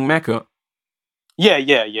non-combining mecha? Yeah.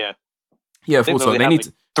 Yeah, I thought so.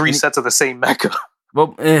 three sets of the same mecha.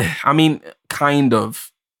 Well, I mean, kind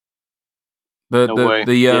of. No way.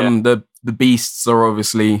 The beasts are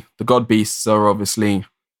obviously the god beasts are obviously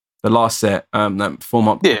the last set that form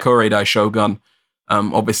up the Koreidai Shogun.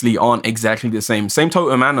 Obviously aren't exactly the same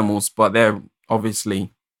totem animals, but they're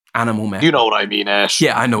obviously animal mecha. You know what I mean, Ash.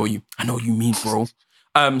 Yeah, I know what you mean, bro.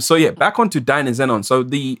 So yeah, back onto Dynazenon. So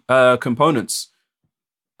the components.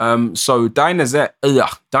 So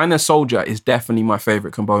Dyna Soldier is definitely my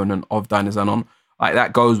favorite component of Dynazenon. Like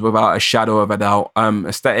that goes without a shadow of a doubt.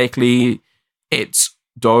 Aesthetically, it's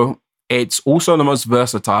dope. It's also the most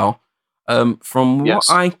versatile. From what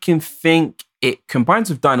I can think, it combines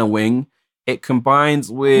with Dyna Wing. It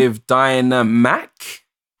combines with Dynamac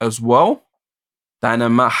as well.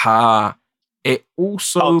 Dynamaha. It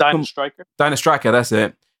also Dyna Striker. Dyna Striker, that's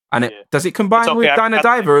it. And does it combine with Dyna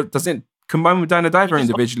Diver? Does it combine with Dyna Diver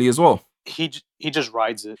individually as well? He just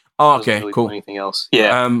rides it. Oh, okay, really cool. Do anything else?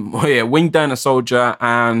 Yeah. Wing Dyna Soldier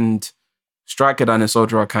and Striker Dyna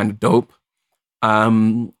Soldier are kind of dope.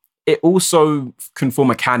 It also can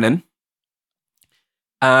form a cannon.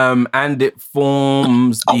 And it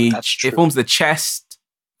forms the chest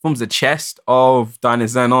of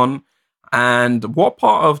Dynazenon. And what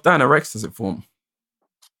part of Dynarex does it form?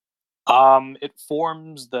 It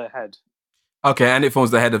forms the head. Okay, and it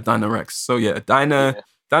forms the head of Dynarex. So yeah, Dyna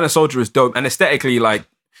Soldier is dope. And aesthetically,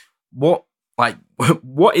 what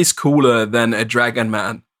is cooler than a Dragon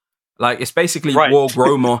Man? Like it's basically War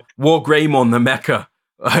Greymon the mecha,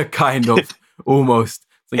 kind of almost.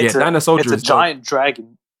 So yeah, Dyna Soldier is giant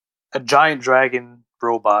dragon, a giant dragon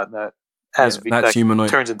robot that has that's humanoid.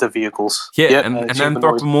 Turns into vehicles. Yeah, and an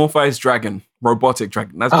anthropomorphized dragon, robotic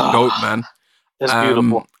dragon. That's dope, man. That's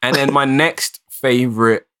beautiful. And then my next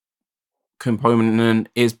favorite component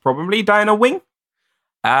is probably Dyna Wing.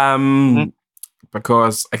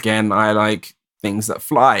 Because again, I like things that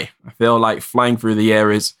fly. I feel like flying through the air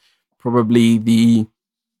is probably the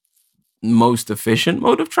most efficient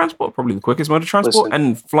mode of transport, probably the quickest mode of transport.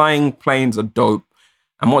 And flying planes are dope.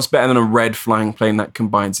 And what's better than a red flying plane that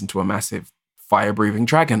combines into a massive fire-breathing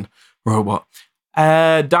dragon robot?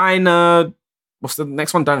 What's the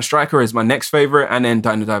next one? Dyna Striker is my next favorite, and then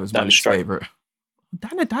Dyna Diver is my least favorite.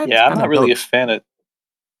 Dyna Diver. Yeah, I'm not really a fan of.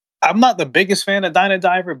 I'm not the biggest fan of Dyna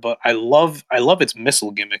Diver, but I love its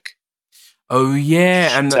missile gimmick. Oh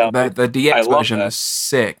yeah, and the DX version is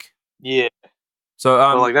sick. Yeah. So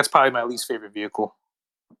that's probably my least favorite vehicle.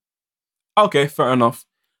 Okay, fair enough.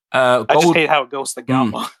 I just hate how it goes to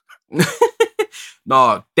Galma.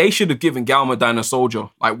 No, they should have given Galma Dyna Soldier.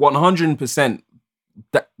 Like 100%.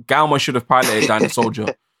 Galma should have piloted Dyna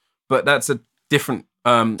Soldier. But that's a different.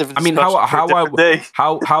 I mean, how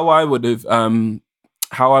I would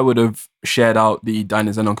have shared out the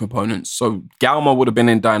Dynazenon components. So Galma would have been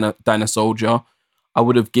in Dyna Soldier. I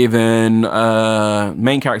would have given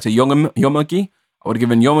main character Yomugi. I would have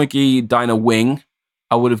given Yomugi Dyna Wing.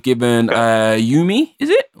 I would have given Yumi, is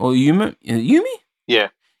it? Or Yumi? Yeah.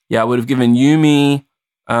 Yeah, I would have given Yumi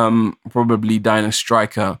probably Dyna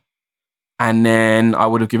Striker. And then I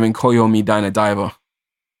would have given Koyomi Dyna Diver.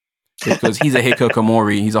 Because he's a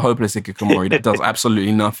Hikikomori. He's a hopeless Hikikomori that does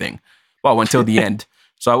absolutely nothing. Well, until the end.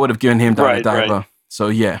 So I would have given him Dyna Diver. Right. So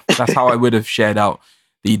yeah, that's how I would have shared out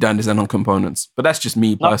the Dynazenon components. But that's just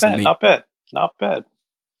me personally. Not bad.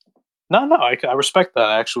 No, I respect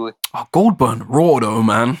that, actually. Oh, Goldburn raw, though,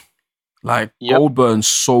 man. Like, Goldburn's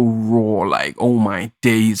so raw. Like, oh my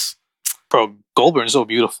days. Bro, Goldburn's so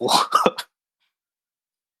beautiful.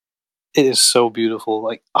 It is so beautiful.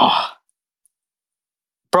 Like,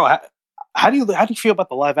 Bro, how do you feel about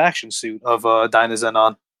the live action suit of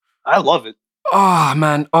Dynazenon? I love it. Oh,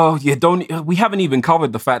 man. Oh, yeah, we haven't even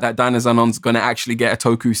covered the fact that Dynazenon's going to actually get a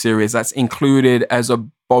Toku series that's included as a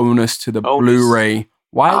bonus to the Blu-ray.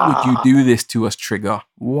 Why would you do this to us, Trigger?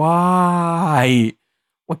 Why?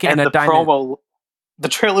 We're getting promo. The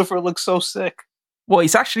trailer for it looks so sick. Well,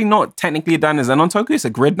 it's actually not technically a Dynazenon Toku. It's a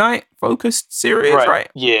Grid Knight focused series, right?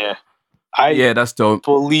 Yeah. That's dope.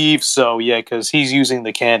 Believe so, yeah, because he's using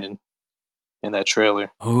the cannon in that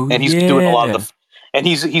trailer. Oh, and he's doing a lot of the... And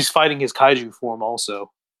he's fighting his kaiju form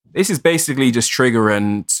also. This is basically just Trigger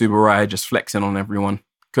and Tsuburaya just flexing on everyone.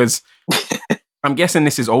 Because... I'm guessing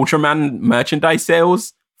this is Ultraman merchandise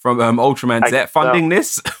sales from Ultraman Z funding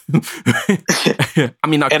this. I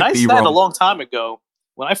mean, I said a long time ago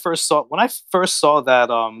when I first saw that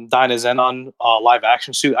Dynazenon live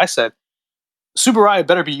action suit. I said Tsuburaya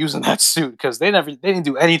better be using that suit because they didn't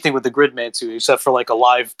do anything with the Gridman suit except for like a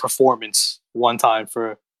live performance one time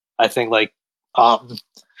for I think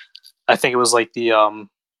it was like the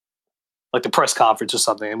press conference or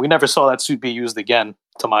something, and we never saw that suit be used again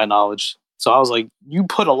to my knowledge. So I was like, you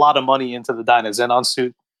put a lot of money into the Dyna Xenon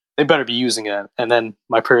suit. They better be using it. And then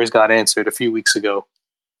my prayers got answered a few weeks ago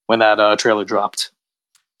when that trailer dropped.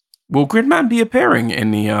 Will Gridman be appearing in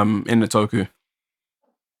the Toku?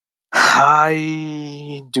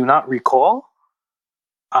 I do not recall.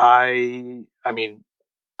 I mean,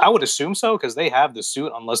 I would assume so because they have the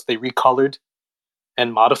suit unless they recolored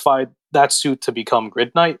and modified that suit to become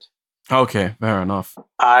Grid Knight. Okay, fair enough.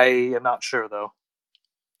 I am not sure though.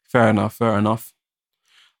 Fair enough.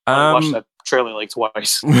 I watched that trailer like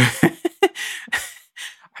twice. I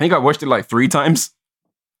think I watched it like 3 times.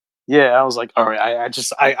 Yeah, I was like, all right,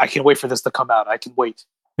 I can wait for this to come out. I can wait.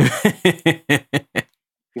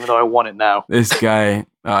 Even though I want it now. This guy,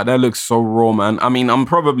 that looks so raw, man. I mean, I'm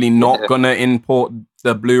probably not gonna import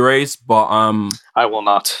the Blu-rays, but I will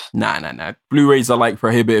not. Nah. Blu-rays are like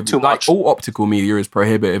prohibitive. Too much. All optical media is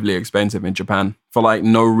prohibitively expensive in Japan for like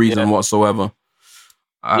no reason whatsoever.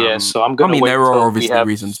 So I'm gonna. there are obviously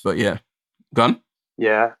reasons, but yeah. Gun?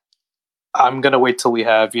 Yeah, I'm gonna wait till we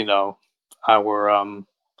have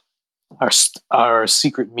our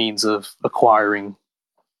secret means of acquiring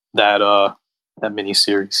that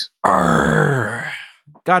miniseries.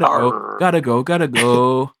 Gotta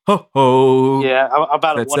go. Ho ho. Yeah, I'm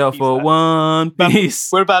about Let's sell for One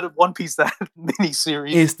Piece. We're about One Piece, that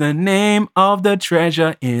miniseries. It's the name of the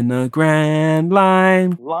treasure in the Grand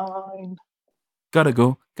Line. Gotta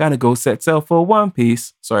go. Set sail for One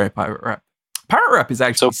Piece. Sorry, Pirate Rap. Pirate Rap is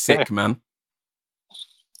actually sick, man.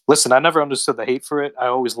 Listen, I never understood the hate for it. I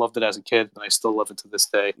always loved it as a kid, and I still love it to this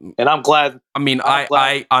day. And I'm glad. I mean,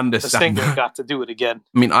 I understand. The Stinger got to do it again.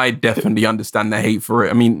 I mean, I definitely understand the hate for it.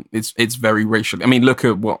 I mean, it's very racial. I mean, look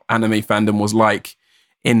at what anime fandom was like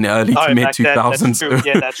in the early to mid 2000s.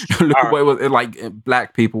 Yeah, that's true. Look at what it was like.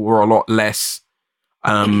 Black people were a lot less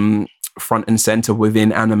front and center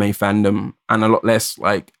within anime fandom, and a lot less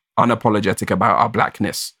like unapologetic about our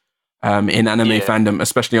blackness. In anime fandom,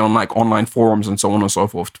 especially on like online forums and so on and so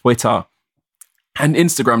forth. Twitter and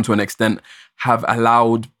Instagram to an extent have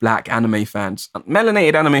allowed black anime fans,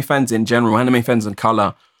 melanated anime fans in general, anime fans in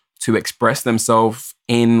color, to express themselves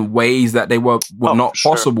in ways that they were not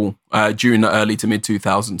possible during the early to mid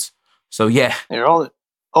 2000s. So yeah.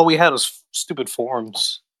 All we had was stupid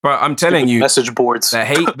forums. But I'm telling you, message boards. The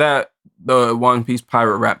hate that the One Piece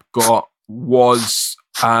Pirate Rap got was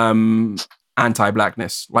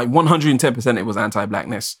anti-blackness. Like 110% it was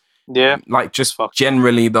anti-blackness. Yeah. Like just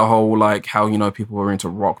generally the whole like how, people were into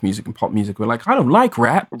rock music and pop music were like, I don't like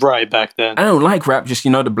rap. Right, back then. I don't like rap. Just,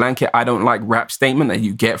 the blanket I don't like rap statement that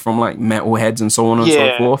you get from like metalheads and so on and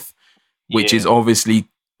so forth. Which is obviously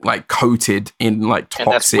like coated in like toxic.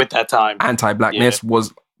 And that's with that time. Anti-blackness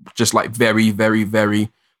was just like very, very,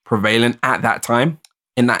 very prevalent at that time.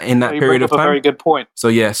 In that period of time. A very good point. So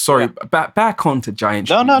yeah, sorry. Back onto Giant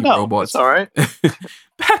Shooty Robots. It's all right.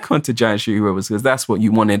 Back onto Giant Shooty Robots because that's what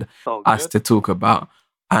you wanted us to talk about.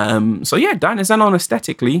 So yeah, Dyna Xenon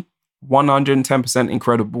aesthetically 110%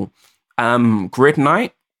 incredible. Grid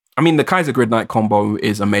Knight. I mean, the Kaiser Grid Knight combo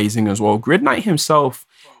is amazing as well. Grid Knight himself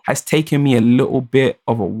has taken me a little bit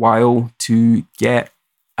of a while to get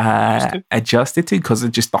adjusted to because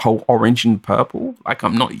of just the whole orange and purple. Like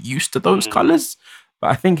I'm not used to those colors. But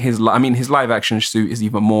I think his live action suit is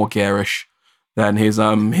even more garish than his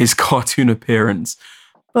cartoon appearance.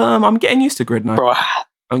 I'm getting used to Grid Knight. Bro,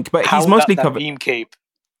 but he's mostly covered. Beam cape.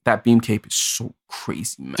 That beam cape is so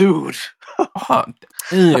crazy, man. Dude.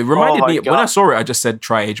 It reminded me when I saw it. I just said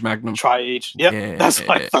Tri-Age Magnum. Tri-Age. Yep. Yeah, that's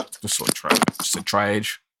what I thought. Just said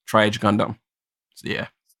Tri-Age Gundam. So yeah.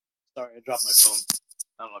 Sorry, I dropped my phone.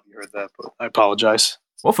 I don't know if you heard that, but I apologize.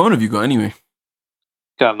 What phone have you got anyway?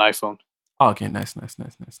 Got an iPhone. Oh, okay, nice.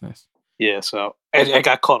 Yeah, so I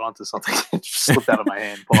got caught onto something. It just slipped out of my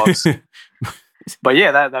hand. Pause. But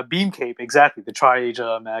yeah, that beam cape, exactly. The Tri-Age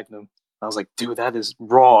Magnum. I was like, dude, that is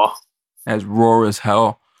raw. That's raw as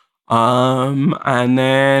hell. And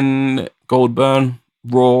then Goldburn,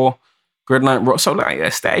 raw, Grid Knight, raw. So like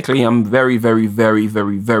aesthetically, I'm very, very, very,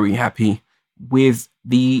 very, very happy with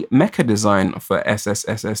the mecha design for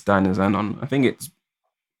SSSS Dyna Xenon. I think it's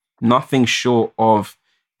nothing short of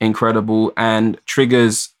incredible, and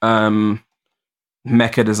Trigger's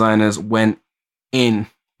mecha designers went in.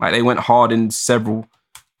 Like they went hard in several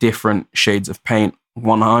different shades of paint.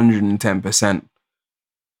 110%.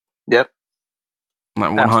 Yep.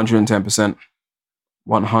 Like 110%.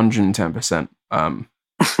 110%.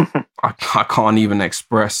 I can't even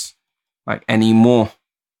express like any more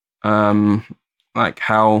like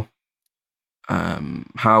how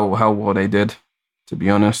well they did, to be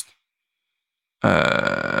honest.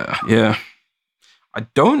 Yeah. I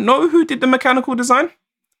don't know who did the mechanical design.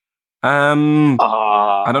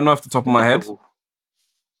 I don't know off the top of my head.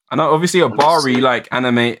 I know obviously Abari like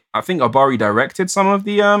animate. I think Abari directed some of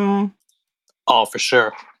the Oh, for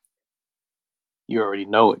sure. You already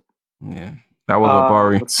know it. Yeah, that was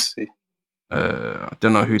Abari. Let's see. I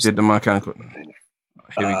don't know who did the mechanical.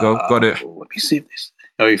 Here we go. Got it. Let me see this.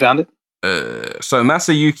 Oh, you found it? So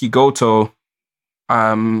Masayuki Goto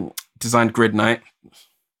designed Grid Knight.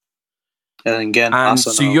 And again, And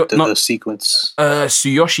Asano did the sequence.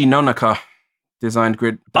 Tsuyoshi Nonaka designed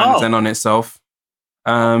Grid Zen on itself.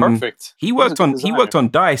 Perfect. He worked on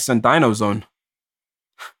Dice and Dino Zone.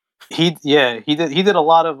 He did a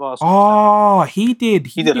lot of he did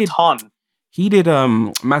a ton. He did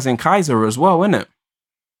Mazen Kaiser as well, isn't it?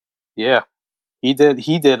 Yeah. He did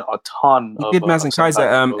a ton He did Mazen Kaiser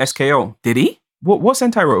SKO. Did he? What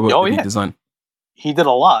Sentai Roto did he design? He did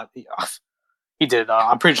a lot. He did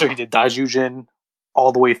I'm pretty sure he did Daijujin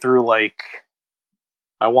all the way through, like,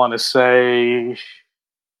 I want to say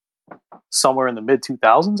somewhere in the mid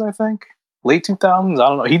 2000s, I think. Late 2000s, I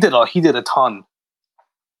don't know. He did a ton.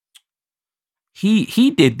 He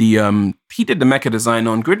did the mecha design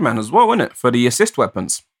on Gridman as well, wasn't it? For the assist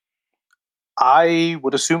weapons. I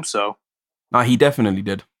would assume so. No, he definitely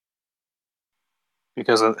did.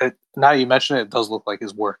 Because now you mention it, it does look like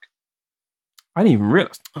his work. I didn't even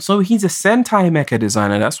realize. So he's a Sentai mecha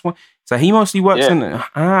designer. That's why. So he mostly works in.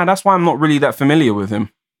 That's why I'm not really that familiar with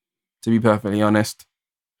him, to be perfectly honest.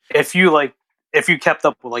 If you kept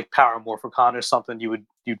up with like Power Morphicon or something, you'd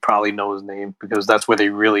probably know his name because that's where they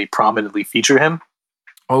really prominently feature him.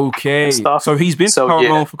 Okay, so he's been to Power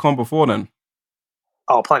Morphicon before then.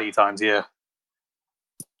 Oh, plenty of times, yeah.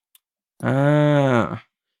 I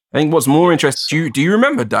think what's more interesting. Do you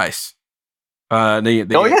remember Dice? Dino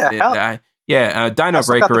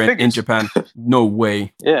Breaker in Japan. No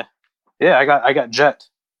way. Yeah, I got Jet.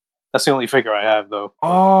 That's the only figure I have, though.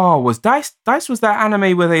 Oh, was Dice? Dice was that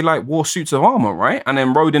anime where they like wore suits of armor, right? And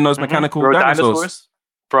then rode in those mechanical dinosaurs.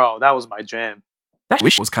 Bro, that was my jam. That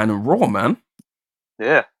was kind of raw, man.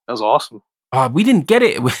 Yeah, that was awesome. We didn't get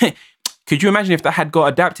it. Could you imagine if that had got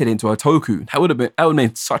adapted into a toku? That would have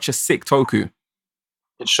been such a sick toku.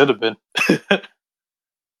 It should have been. But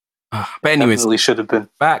anyways, definitely should have been.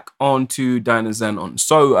 Back on to Dynazenon.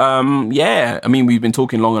 So, I mean, we've been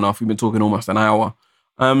talking long enough. We've been talking almost an hour.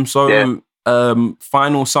 Final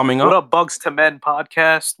summing up. What up, Bugs to Men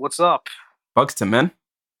podcast? What's up? Bugs to Men?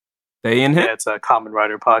 They in here? Yeah, it's a Kamen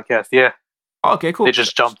Rider podcast. Yeah. Okay, cool. They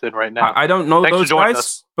just jumped in right now. I don't know those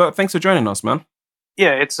guys, but thanks for joining us, man.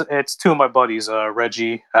 Yeah, it's two of my buddies,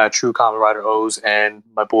 Reggie, True Kamen Rider O's, and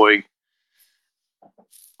my boy.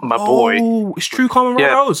 Oh, it's True Kamen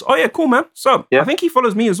Rider O's. Oh yeah, cool, man. So I think he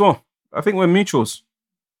follows me as well. I think we're mutuals.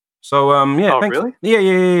 So yeah. Oh, really?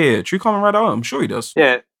 Yeah. True Kamen Rider. I'm sure he does.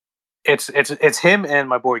 Yeah, it's him and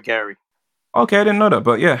my boy Gary. Okay, I didn't know that,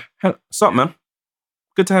 but yeah. What's up, man?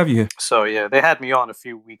 Good to have you here. So yeah, they had me on a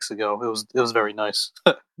few weeks ago. It was very nice.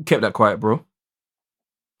 Kept that quiet, bro.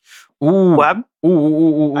 Ooh. What happened?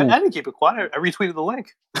 Ooh. I didn't keep it quiet. I retweeted the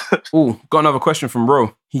link. Ooh, got another question from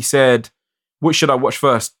Ro. He said, "Which should I watch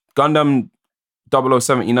first? Gundam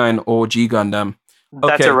 0079 or G Gundam?"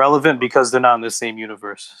 That's irrelevant because they're not in the same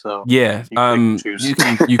universe. So yeah,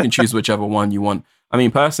 you can choose whichever one you want. I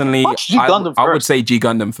mean, personally, I would say G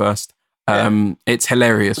Gundam first. It's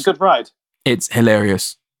hilarious. It's a good ride. It's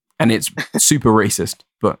hilarious, and it's super racist,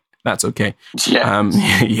 but that's okay. Yeah,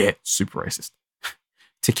 yeah, super racist.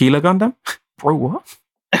 Tequila Gundam, bro, what?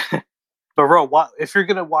 But bro, if you're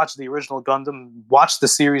gonna watch the original Gundam, watch the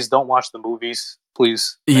series. Don't watch the movies,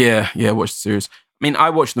 please. Yeah, watch the series. I mean, I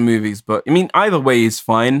watch the movies, but I mean, either way is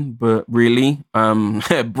fine. But really,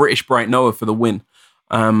 British Bright Noah for the win.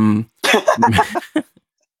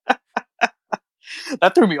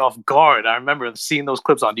 That threw me off guard. I remember seeing those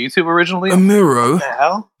clips on YouTube originally. Amuro, what the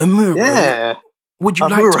hell? Amuro, yeah. Would you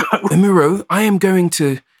like to, Amuro? I am going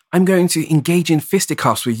to engage in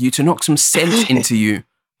fisticuffs with you to knock some sense into you,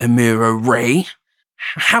 Amuro Ray.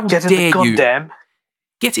 How dare you?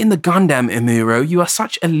 Get in the Gundam, Amuro. You are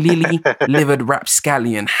such a lily-livered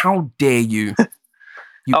rapscallion. How dare you?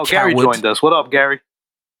 You coward. Gary joined us. What up, Gary?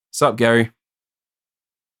 What's up, Gary?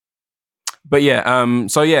 But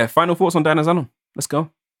yeah, final thoughts on Dynazenon. Let's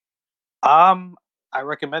go. I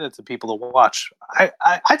recommend it to people to watch.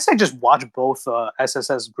 I'd say just watch both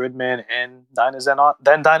SSS Gridman and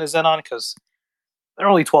Dynazenon because they're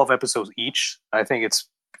only 12 episodes each. I think it's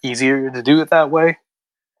easier to do it that way.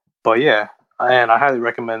 But yeah, and I highly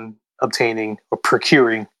recommend obtaining or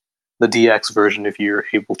procuring the DX version if you're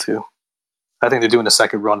able to. I think they're doing a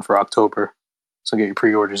second run for October, so get your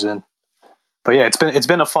pre-orders in. But yeah, it's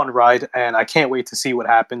been a fun ride, and I can't wait to see what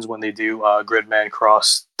happens when they do Gridman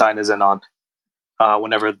Cross Dynazenon.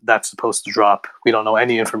 Whenever that's supposed to drop, we don't know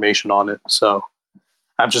any information on it, so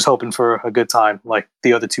I'm just hoping for a good time, like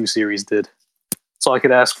the other two series did. That's all I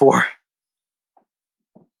could ask for.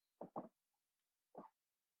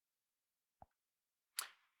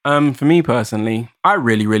 For me personally, I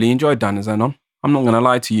really, really enjoyed Dynazenon. I'm not gonna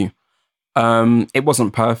lie to you. It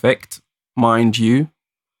wasn't perfect, mind you.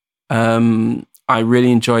 I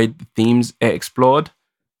really enjoyed the themes it explored,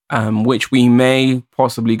 which we may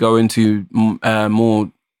possibly go into in a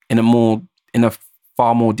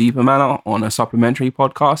far more deeper manner on a supplementary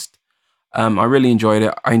podcast. I really enjoyed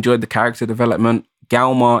it. I enjoyed the character development.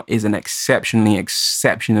 Galma is an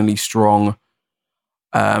exceptionally strong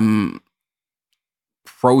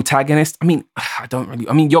protagonist. I mean,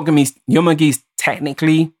 Yomigi's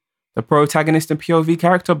technically the protagonist and POV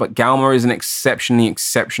character, but Galma is an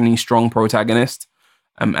exceptionally strong protagonist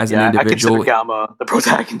as an individual. I consider Galma the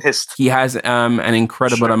protagonist. He has an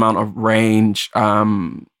incredible amount of range.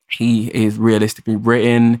 He is realistically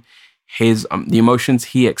written. His the emotions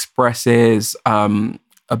he expresses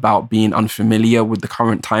about being unfamiliar with the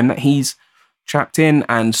current time that he's trapped in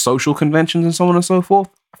and social conventions and so on and so forth.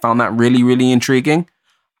 I found that really, really intriguing.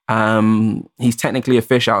 He's technically a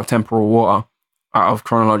fish out of temporal water, out of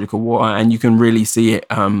chronological water, and you can really see it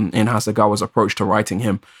in Hasegawa's approach to writing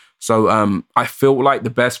him. So I feel like the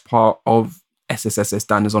best part of SSSS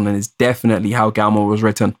Dynazenon is definitely how Galma was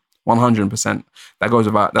written. 100%. That goes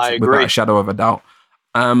without a shadow of a doubt.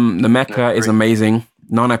 The mecha is amazing.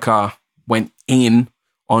 Nanaka went in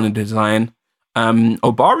on the design.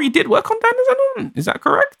 Obari did work on Dynazenon. Is that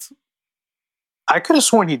correct? I could have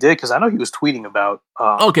sworn he did because I know he was tweeting about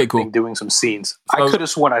okay, cool. doing some scenes. So, I could have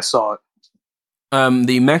sworn I saw it.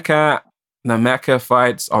 The mecha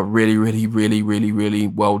fights are really, really, really, really, really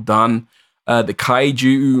well done. The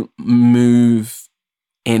kaiju move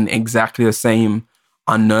in exactly the same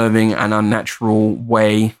unnerving and unnatural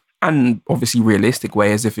way, and obviously realistic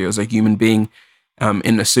way, as if it was a human being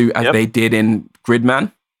in the suit, as they did in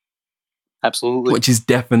Gridman. Absolutely. Which is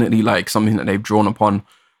definitely like something that they've drawn upon,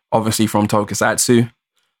 obviously, from Tokusatsu.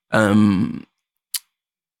 That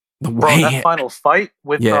final fight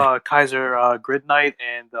with Kaiser Grid Knight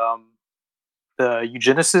and the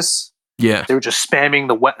Eugenesis. Yeah. They were just spamming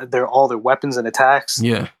all their weapons and attacks.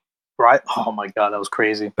 Yeah. Right? Oh my god, that was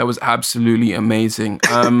crazy. That was absolutely amazing.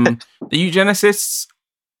 The Eugenicists,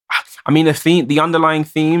 I mean, the underlying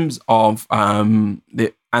themes of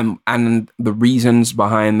the reasons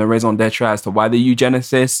behind the raison d'etre as to why the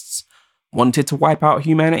Eugenicists wanted to wipe out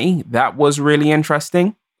humanity, that was really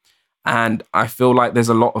interesting. And I feel like there's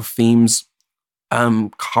a lot of themes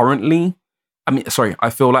currently. I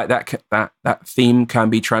feel like that theme can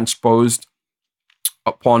be transposed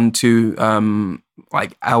upon to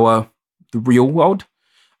the real world,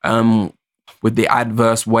 with the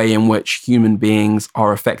adverse way in which human beings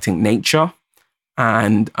are affecting nature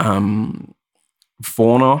and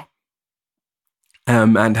fauna,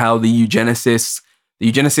 and how the eugenicists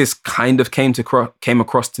kind of came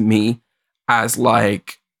across to me as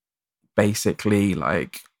like basically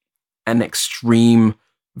like an extreme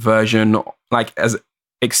version, like as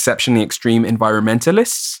exceptionally extreme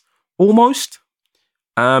environmentalists almost.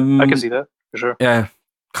 I can see that for sure. Yeah,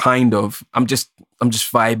 kind of. I'm just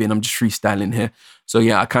vibing. I'm just freestyling here. So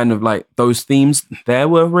yeah, I kind of like those themes there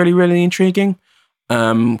were really, really intriguing.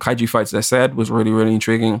 Kaiju fights, as I said, was really, really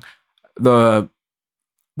intriguing. The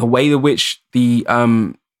way in which the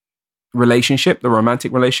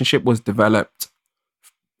romantic relationship was developed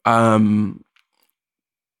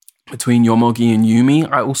between Yomogi and Yumi,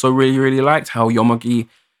 I also really, really liked how Yomogi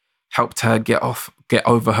helped her get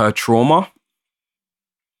over her trauma.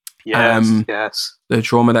 Yes. The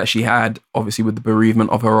trauma that she had, obviously, with the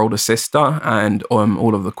bereavement of her older sister and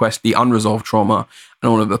all of the unresolved trauma and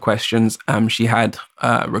all of the questions she had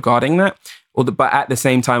regarding that. But at the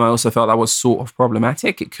same time, I also felt that was sort of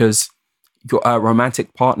problematic because your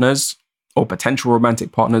romantic partners or potential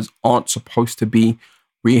romantic partners aren't supposed to be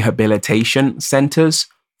rehabilitation centers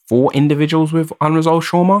for individuals with unresolved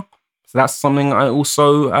trauma. So that's something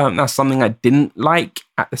I didn't like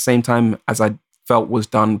at the same time as I felt was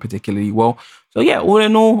done particularly well. So yeah, all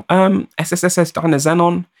in all, SSSS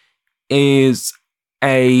Dynazenon is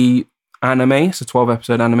a anime. It's a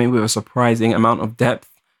 12-episode anime with a surprising amount of depth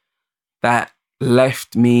that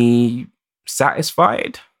left me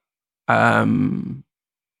satisfied,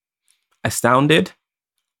 astounded,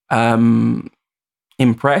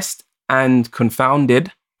 impressed, and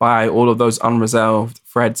confounded by all of those unresolved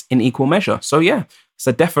threads in equal measure. So yeah, it's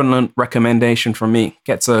a definite recommendation from me.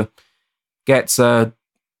 It gets a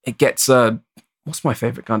what's my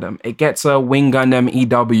favorite Gundam? It gets a Wing Gundam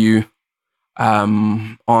EW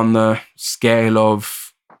on the scale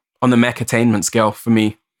of, on the mech attainment scale for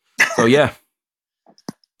me. So yeah.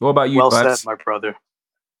 What about you, Well Bats? said, my brother.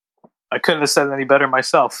 I couldn't have said it any better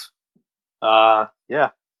myself. Yeah.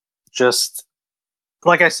 Just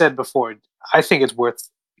like I said before, I think it's worth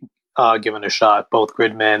giving a shot, both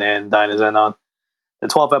Gridman and Dynazenon. The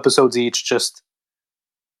 12 episodes each, just,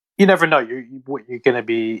 you never know what you're going to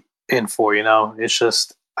be in for, you know? It's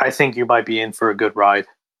just, I think you might be in for a good ride.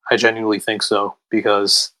 I genuinely think so,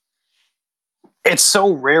 because it's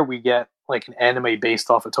so rare we get like an anime based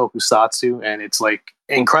off of tokusatsu, and it's like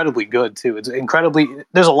incredibly good too. It's incredibly,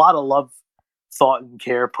 there's a lot of love, thought, and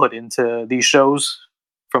care put into these shows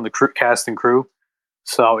from the cast and crew.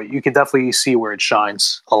 So you can definitely see where it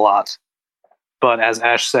shines a lot. But as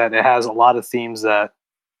Ash said, it has a lot of themes that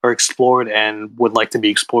are explored and would like to be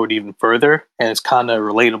explored even further. And it's kind of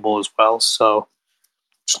relatable as well. So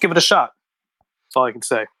just give it a shot. That's all I can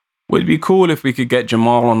say. Would be cool if we could get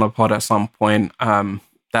Jamal on the pod at some point.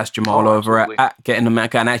 That's Jamal over at Getting the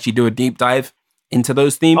Mecha, and actually do a deep dive into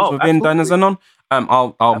those themes within Dynazenon.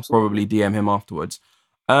 I'll probably DM him afterwards.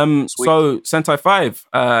 So Sentai 5,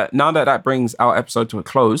 now that brings our episode to a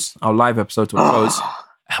close, our live episode to a close,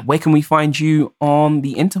 where can we find you on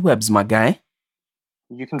the interwebs, my guy?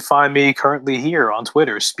 You can find me currently here on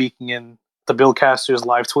Twitter, speaking in the Billcasters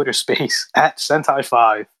live Twitter space at Sentai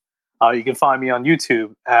 5. You can find me on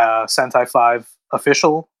YouTube, Sentai 5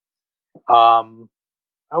 Official. I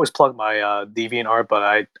always plug my DeviantArt,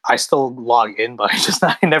 but I still log in, but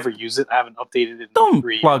I never use it. I haven't updated it in Don't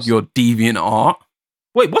 3 plug years. your DeviantArt.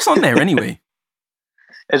 Wait, what's on there anyway?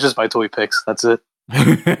 It's just my toy pics. That's it.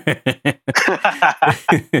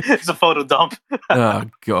 It's a photo dump. Oh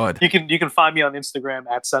God! You can find me on Instagram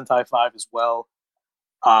at Sentai5 as well.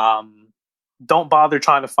 Don't bother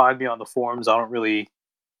trying to find me on the forums. I don't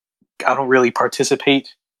really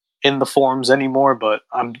participate in the forums anymore, but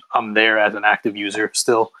I'm there as an active user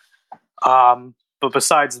still. But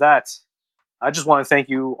besides that, I just want to thank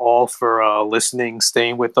you all for listening,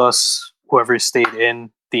 staying with us. Whoever stayed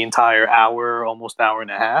in the entire hour, almost hour and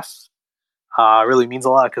a half, really means a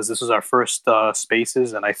lot, because this was our first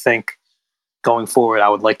spaces, and I think going forward, I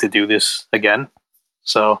would like to do this again.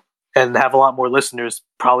 So, and have a lot more listeners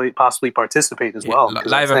possibly participate as well.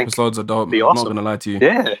 Live episodes are dope. Be I'm awesome. not gonna lie to you.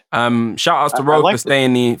 Yeah. Shout outs to Ro for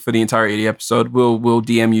staying for the entirety of the episode. We'll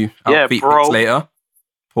DM you our feet pics later.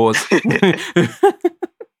 Pause.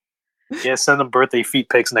 Yeah, send them birthday feet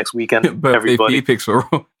pics next weekend. Birthday everybody. feet pics for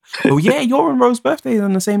Ro. Oh yeah, you're and Ro's birthday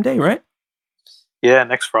on the same day, right? Yeah,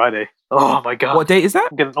 next Friday. Oh my God. What date is that?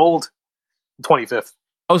 I'm getting old. 25th.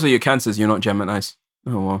 Oh, so you're Cancers, you're not Geminis.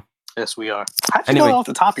 Oh well. Yes, we are. How'd you know that off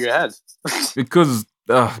the top of your head? because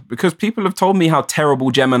people have told me how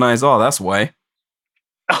terrible Geminis are. That's why.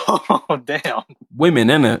 Oh damn. Women,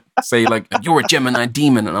 innit, say like, you're a Gemini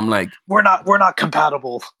demon, and I'm like, we're not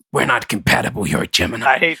compatible. We're not compatible. You're a Gemini.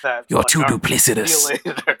 I hate that. You're too duplicitous. See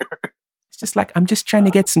you later. It's just like, I'm just trying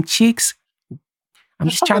to get some cheeks. I'm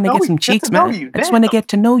just trying to get some cheeks, man. I just want to get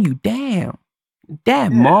to know you. Damn, Yeah.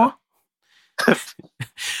 Ma.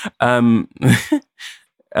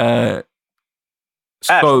 Ash,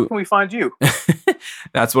 So where can we find you?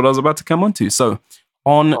 that's what I was about to come on to. So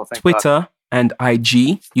on thank Twitter and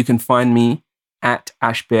IG, you can find me at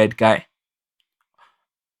AshbeardGuy.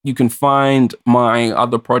 You can find my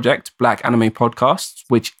other project, Black Anime Podcasts,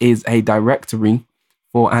 which is a directory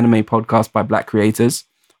for anime podcasts by Black creators.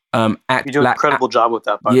 You do an incredible job with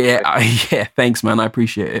that. By the way. Yeah, thanks, man. I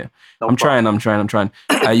appreciate it. No I'm problem. trying.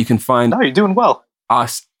 You can find No, you're doing well.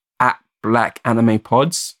 us at Black Anime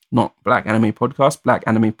Pods, not Black Anime Podcast, Black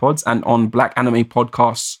Anime Pods, and on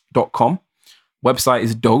blackanimepodcasts.com. Website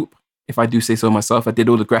is dope, if I do say so myself. I did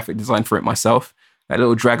all the graphic design for it myself. That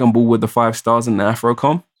little Dragon Ball with the 5 stars and the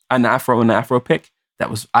Afrocom, and the Afro pick.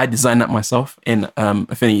 I designed that myself in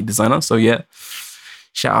Affinity Designer. So yeah,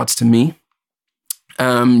 shout outs to me.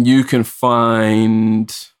 You can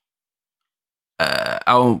find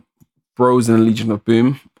our bros in the Legion of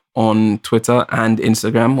Boom on Twitter and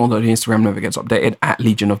Instagram, although the Instagram never gets updated, at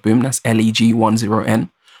Legion of Boom. That's LEG10N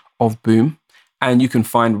of Boom. And you can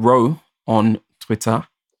find Ro on Twitter.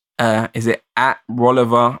 Is it at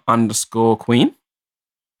Rolliver_Queen?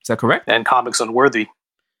 Is that correct? And Comics Unworthy.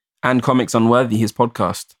 And Comics Unworthy, his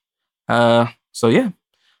podcast. So yeah.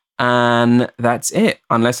 And that's it.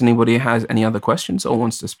 Unless anybody has any other questions or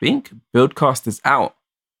wants to speak, Buildcast is out.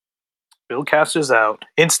 Buildcaster's out.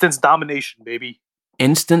 Instance domination, baby.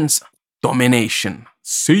 Instance domination.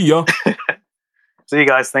 See ya. See you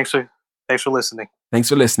guys. Thanks for listening. Thanks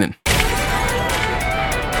for listening.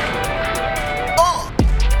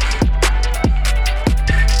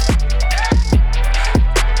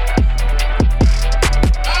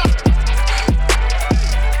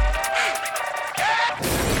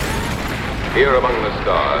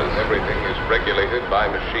 by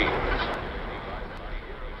machines.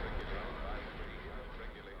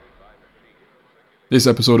 This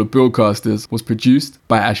episode of Broadcasters was produced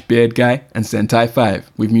by Ash Beard Guy and Sentai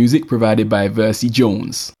 5, with music provided by Versi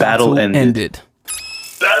Jones. Battle ended.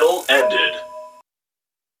 Battle ended.